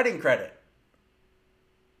first writing credit.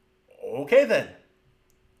 Okay then.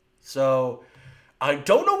 So I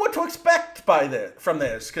don't know what to expect from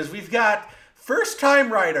this, because we've got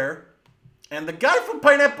first-time writer and the guy from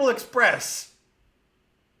Pineapple Express.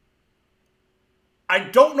 I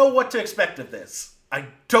don't know what to expect of this. I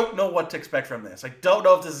don't know what to expect from this. I don't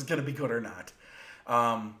know if this is going to be good or not.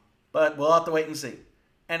 But we'll have to wait and see.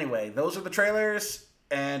 Anyway, those are the trailers.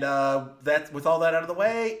 And with all that out of the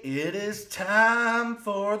way, it is time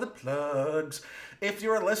for the plugs. If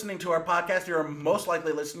you are listening to our podcast, you are most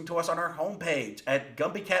likely listening to us on our homepage at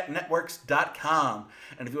GumpyCatNetworks.com.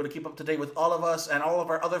 And if you want to keep up to date with all of us and all of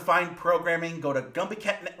our other fine programming, go to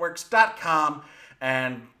GumpyCatNetworks.com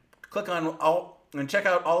and click on and check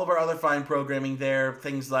out all of our other fine programming there.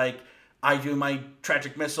 Things like I do my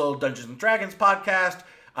Tragic Missile Dungeons and Dragons podcast.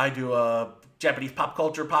 I do a Japanese pop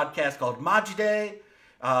culture podcast called Majide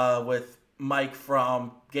with Mike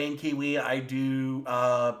from Game Kiwi. I do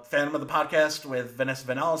Phantom of the Podcast with Vanessa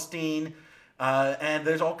Van Alstyne. And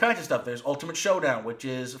there's all kinds of stuff. There's Ultimate Showdown, which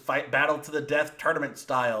is battle to the death tournament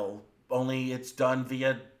style, only it's done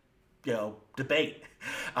via, debate.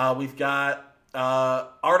 We've got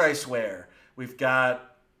Art I Swear. We've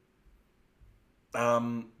got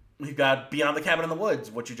Beyond the Cabin in the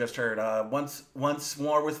Woods, what you just heard. Once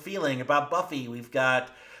More with Feeling about Buffy. We've got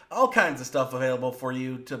all kinds of stuff available for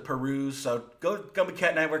you to peruse. So go to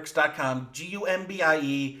GumpyCatNetworks.com,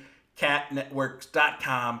 GUMBIE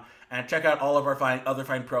catnetworks.com, and check out all of our other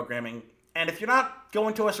fine programming. And if you're not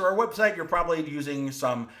going to us or our website, you're probably using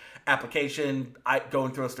some application,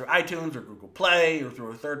 going through us through iTunes or Google Play or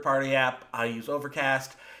through a third-party app. I use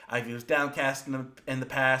Overcast. I've used Downcast in the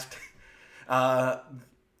past.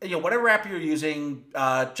 Whatever app you're using,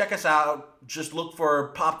 check us out. Just look for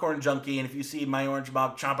Popcorn Junkie, and if you see my orange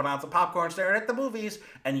mouth chomping on some popcorn staring at the movies,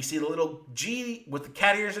 and you see the little G with the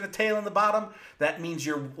cat ears and a tail in the bottom, that means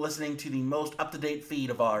you're listening to the most up-to-date feed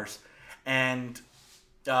of ours. And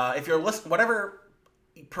if you're whatever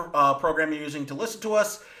program you're using to listen to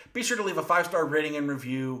us, be sure to leave a 5-star rating and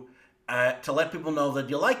review to let people know that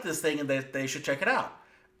you like this thing and that they should check it out.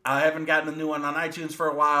 I haven't gotten a new one on iTunes for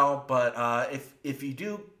a while, but if you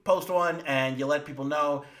do post one and you let people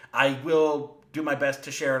know, I will do my best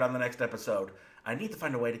to share it on the next episode. I need to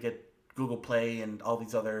find a way to get Google Play and all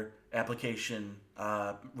these other application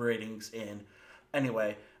ratings in.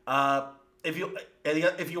 Anyway, if you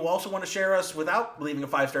also want to share us without leaving a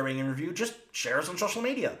 5-star rating and review, just share us on social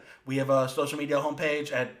media. We have a social media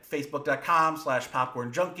homepage at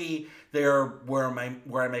facebook.com/popcornjunkie. There where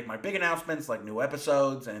I make my big announcements like new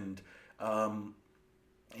episodes and when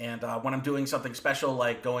I'm doing something special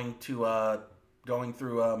like going through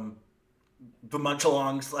the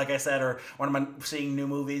Munch-alongs, like I said, or when I'm seeing new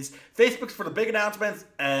movies. Facebook's for the big announcements,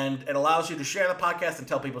 and it allows you to share the podcast and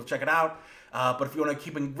tell people to check it out. But if you want to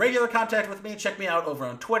keep in regular contact with me, check me out over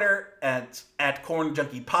on Twitter at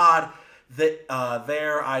CornJunkiePod.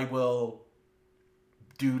 There I will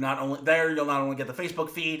do you'll not only get the Facebook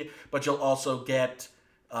feed, but you'll also get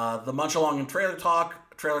the Munch-along and Trailer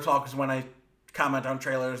Talk. Trailer Talk is when I comment on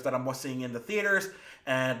trailers that I'm seeing in the theaters,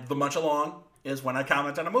 and the Munch-along is when I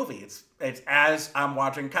comment on a movie. It's as I'm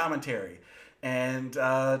watching commentary, and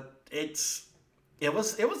it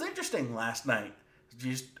was interesting last night.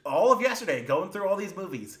 Just all of yesterday going through all these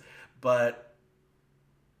movies, but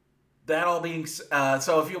that all being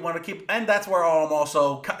so, if you want to keep, and that's where I'm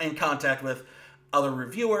also in contact with other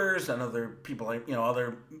reviewers and other people,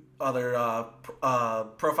 other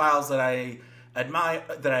profiles that I admire,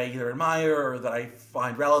 that I either admire or that I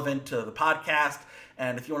find relevant to the podcast.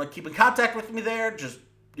 And if you want to keep in contact with me there, just,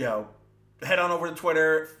 head on over to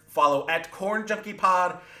Twitter, follow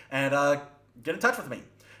 @CornJunkiePod, and get in touch with me.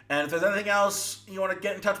 And if there's anything else you want to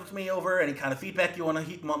get in touch with me over, any kind of feedback you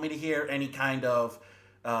want me to hear, any kind of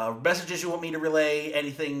messages you want me to relay,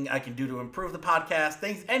 anything I can do to improve the podcast,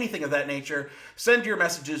 anything of that nature, send your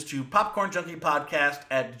messages to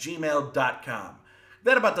popcornjunkiepodcast@gmail.com.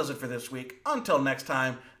 That about does it for this week. Until next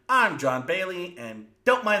time, I'm John Bailey, and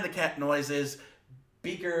don't mind the cat noises.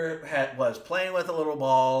 Beaker was playing with a little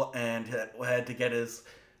ball and had to get his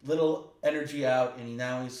little energy out, and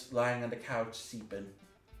now he's lying on the couch seeping.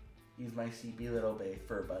 He's my sleepy little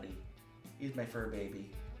fur buddy. He's my fur baby.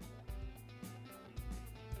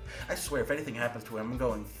 I swear, if anything happens to him, I'm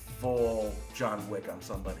going full John Wick on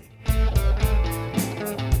somebody.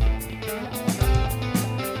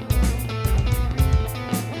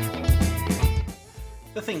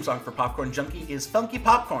 The theme song for Popcorn Junkie is Funky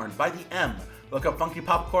Popcorn by The M. Look up Funky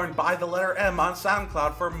Popcorn by the letter M on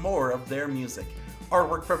SoundCloud for more of their music.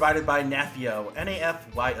 Artwork provided by Nafyo,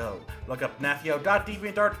 Nafyo. Look up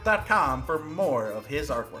nafyo.deviantart.com for more of his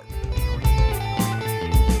artwork.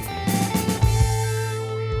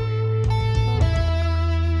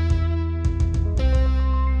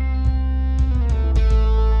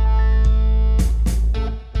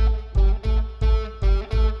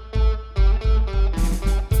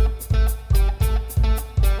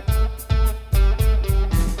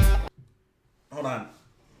 Hold on.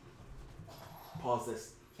 Pause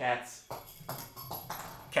this.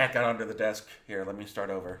 Cat got under the desk. Here, let me start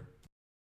over.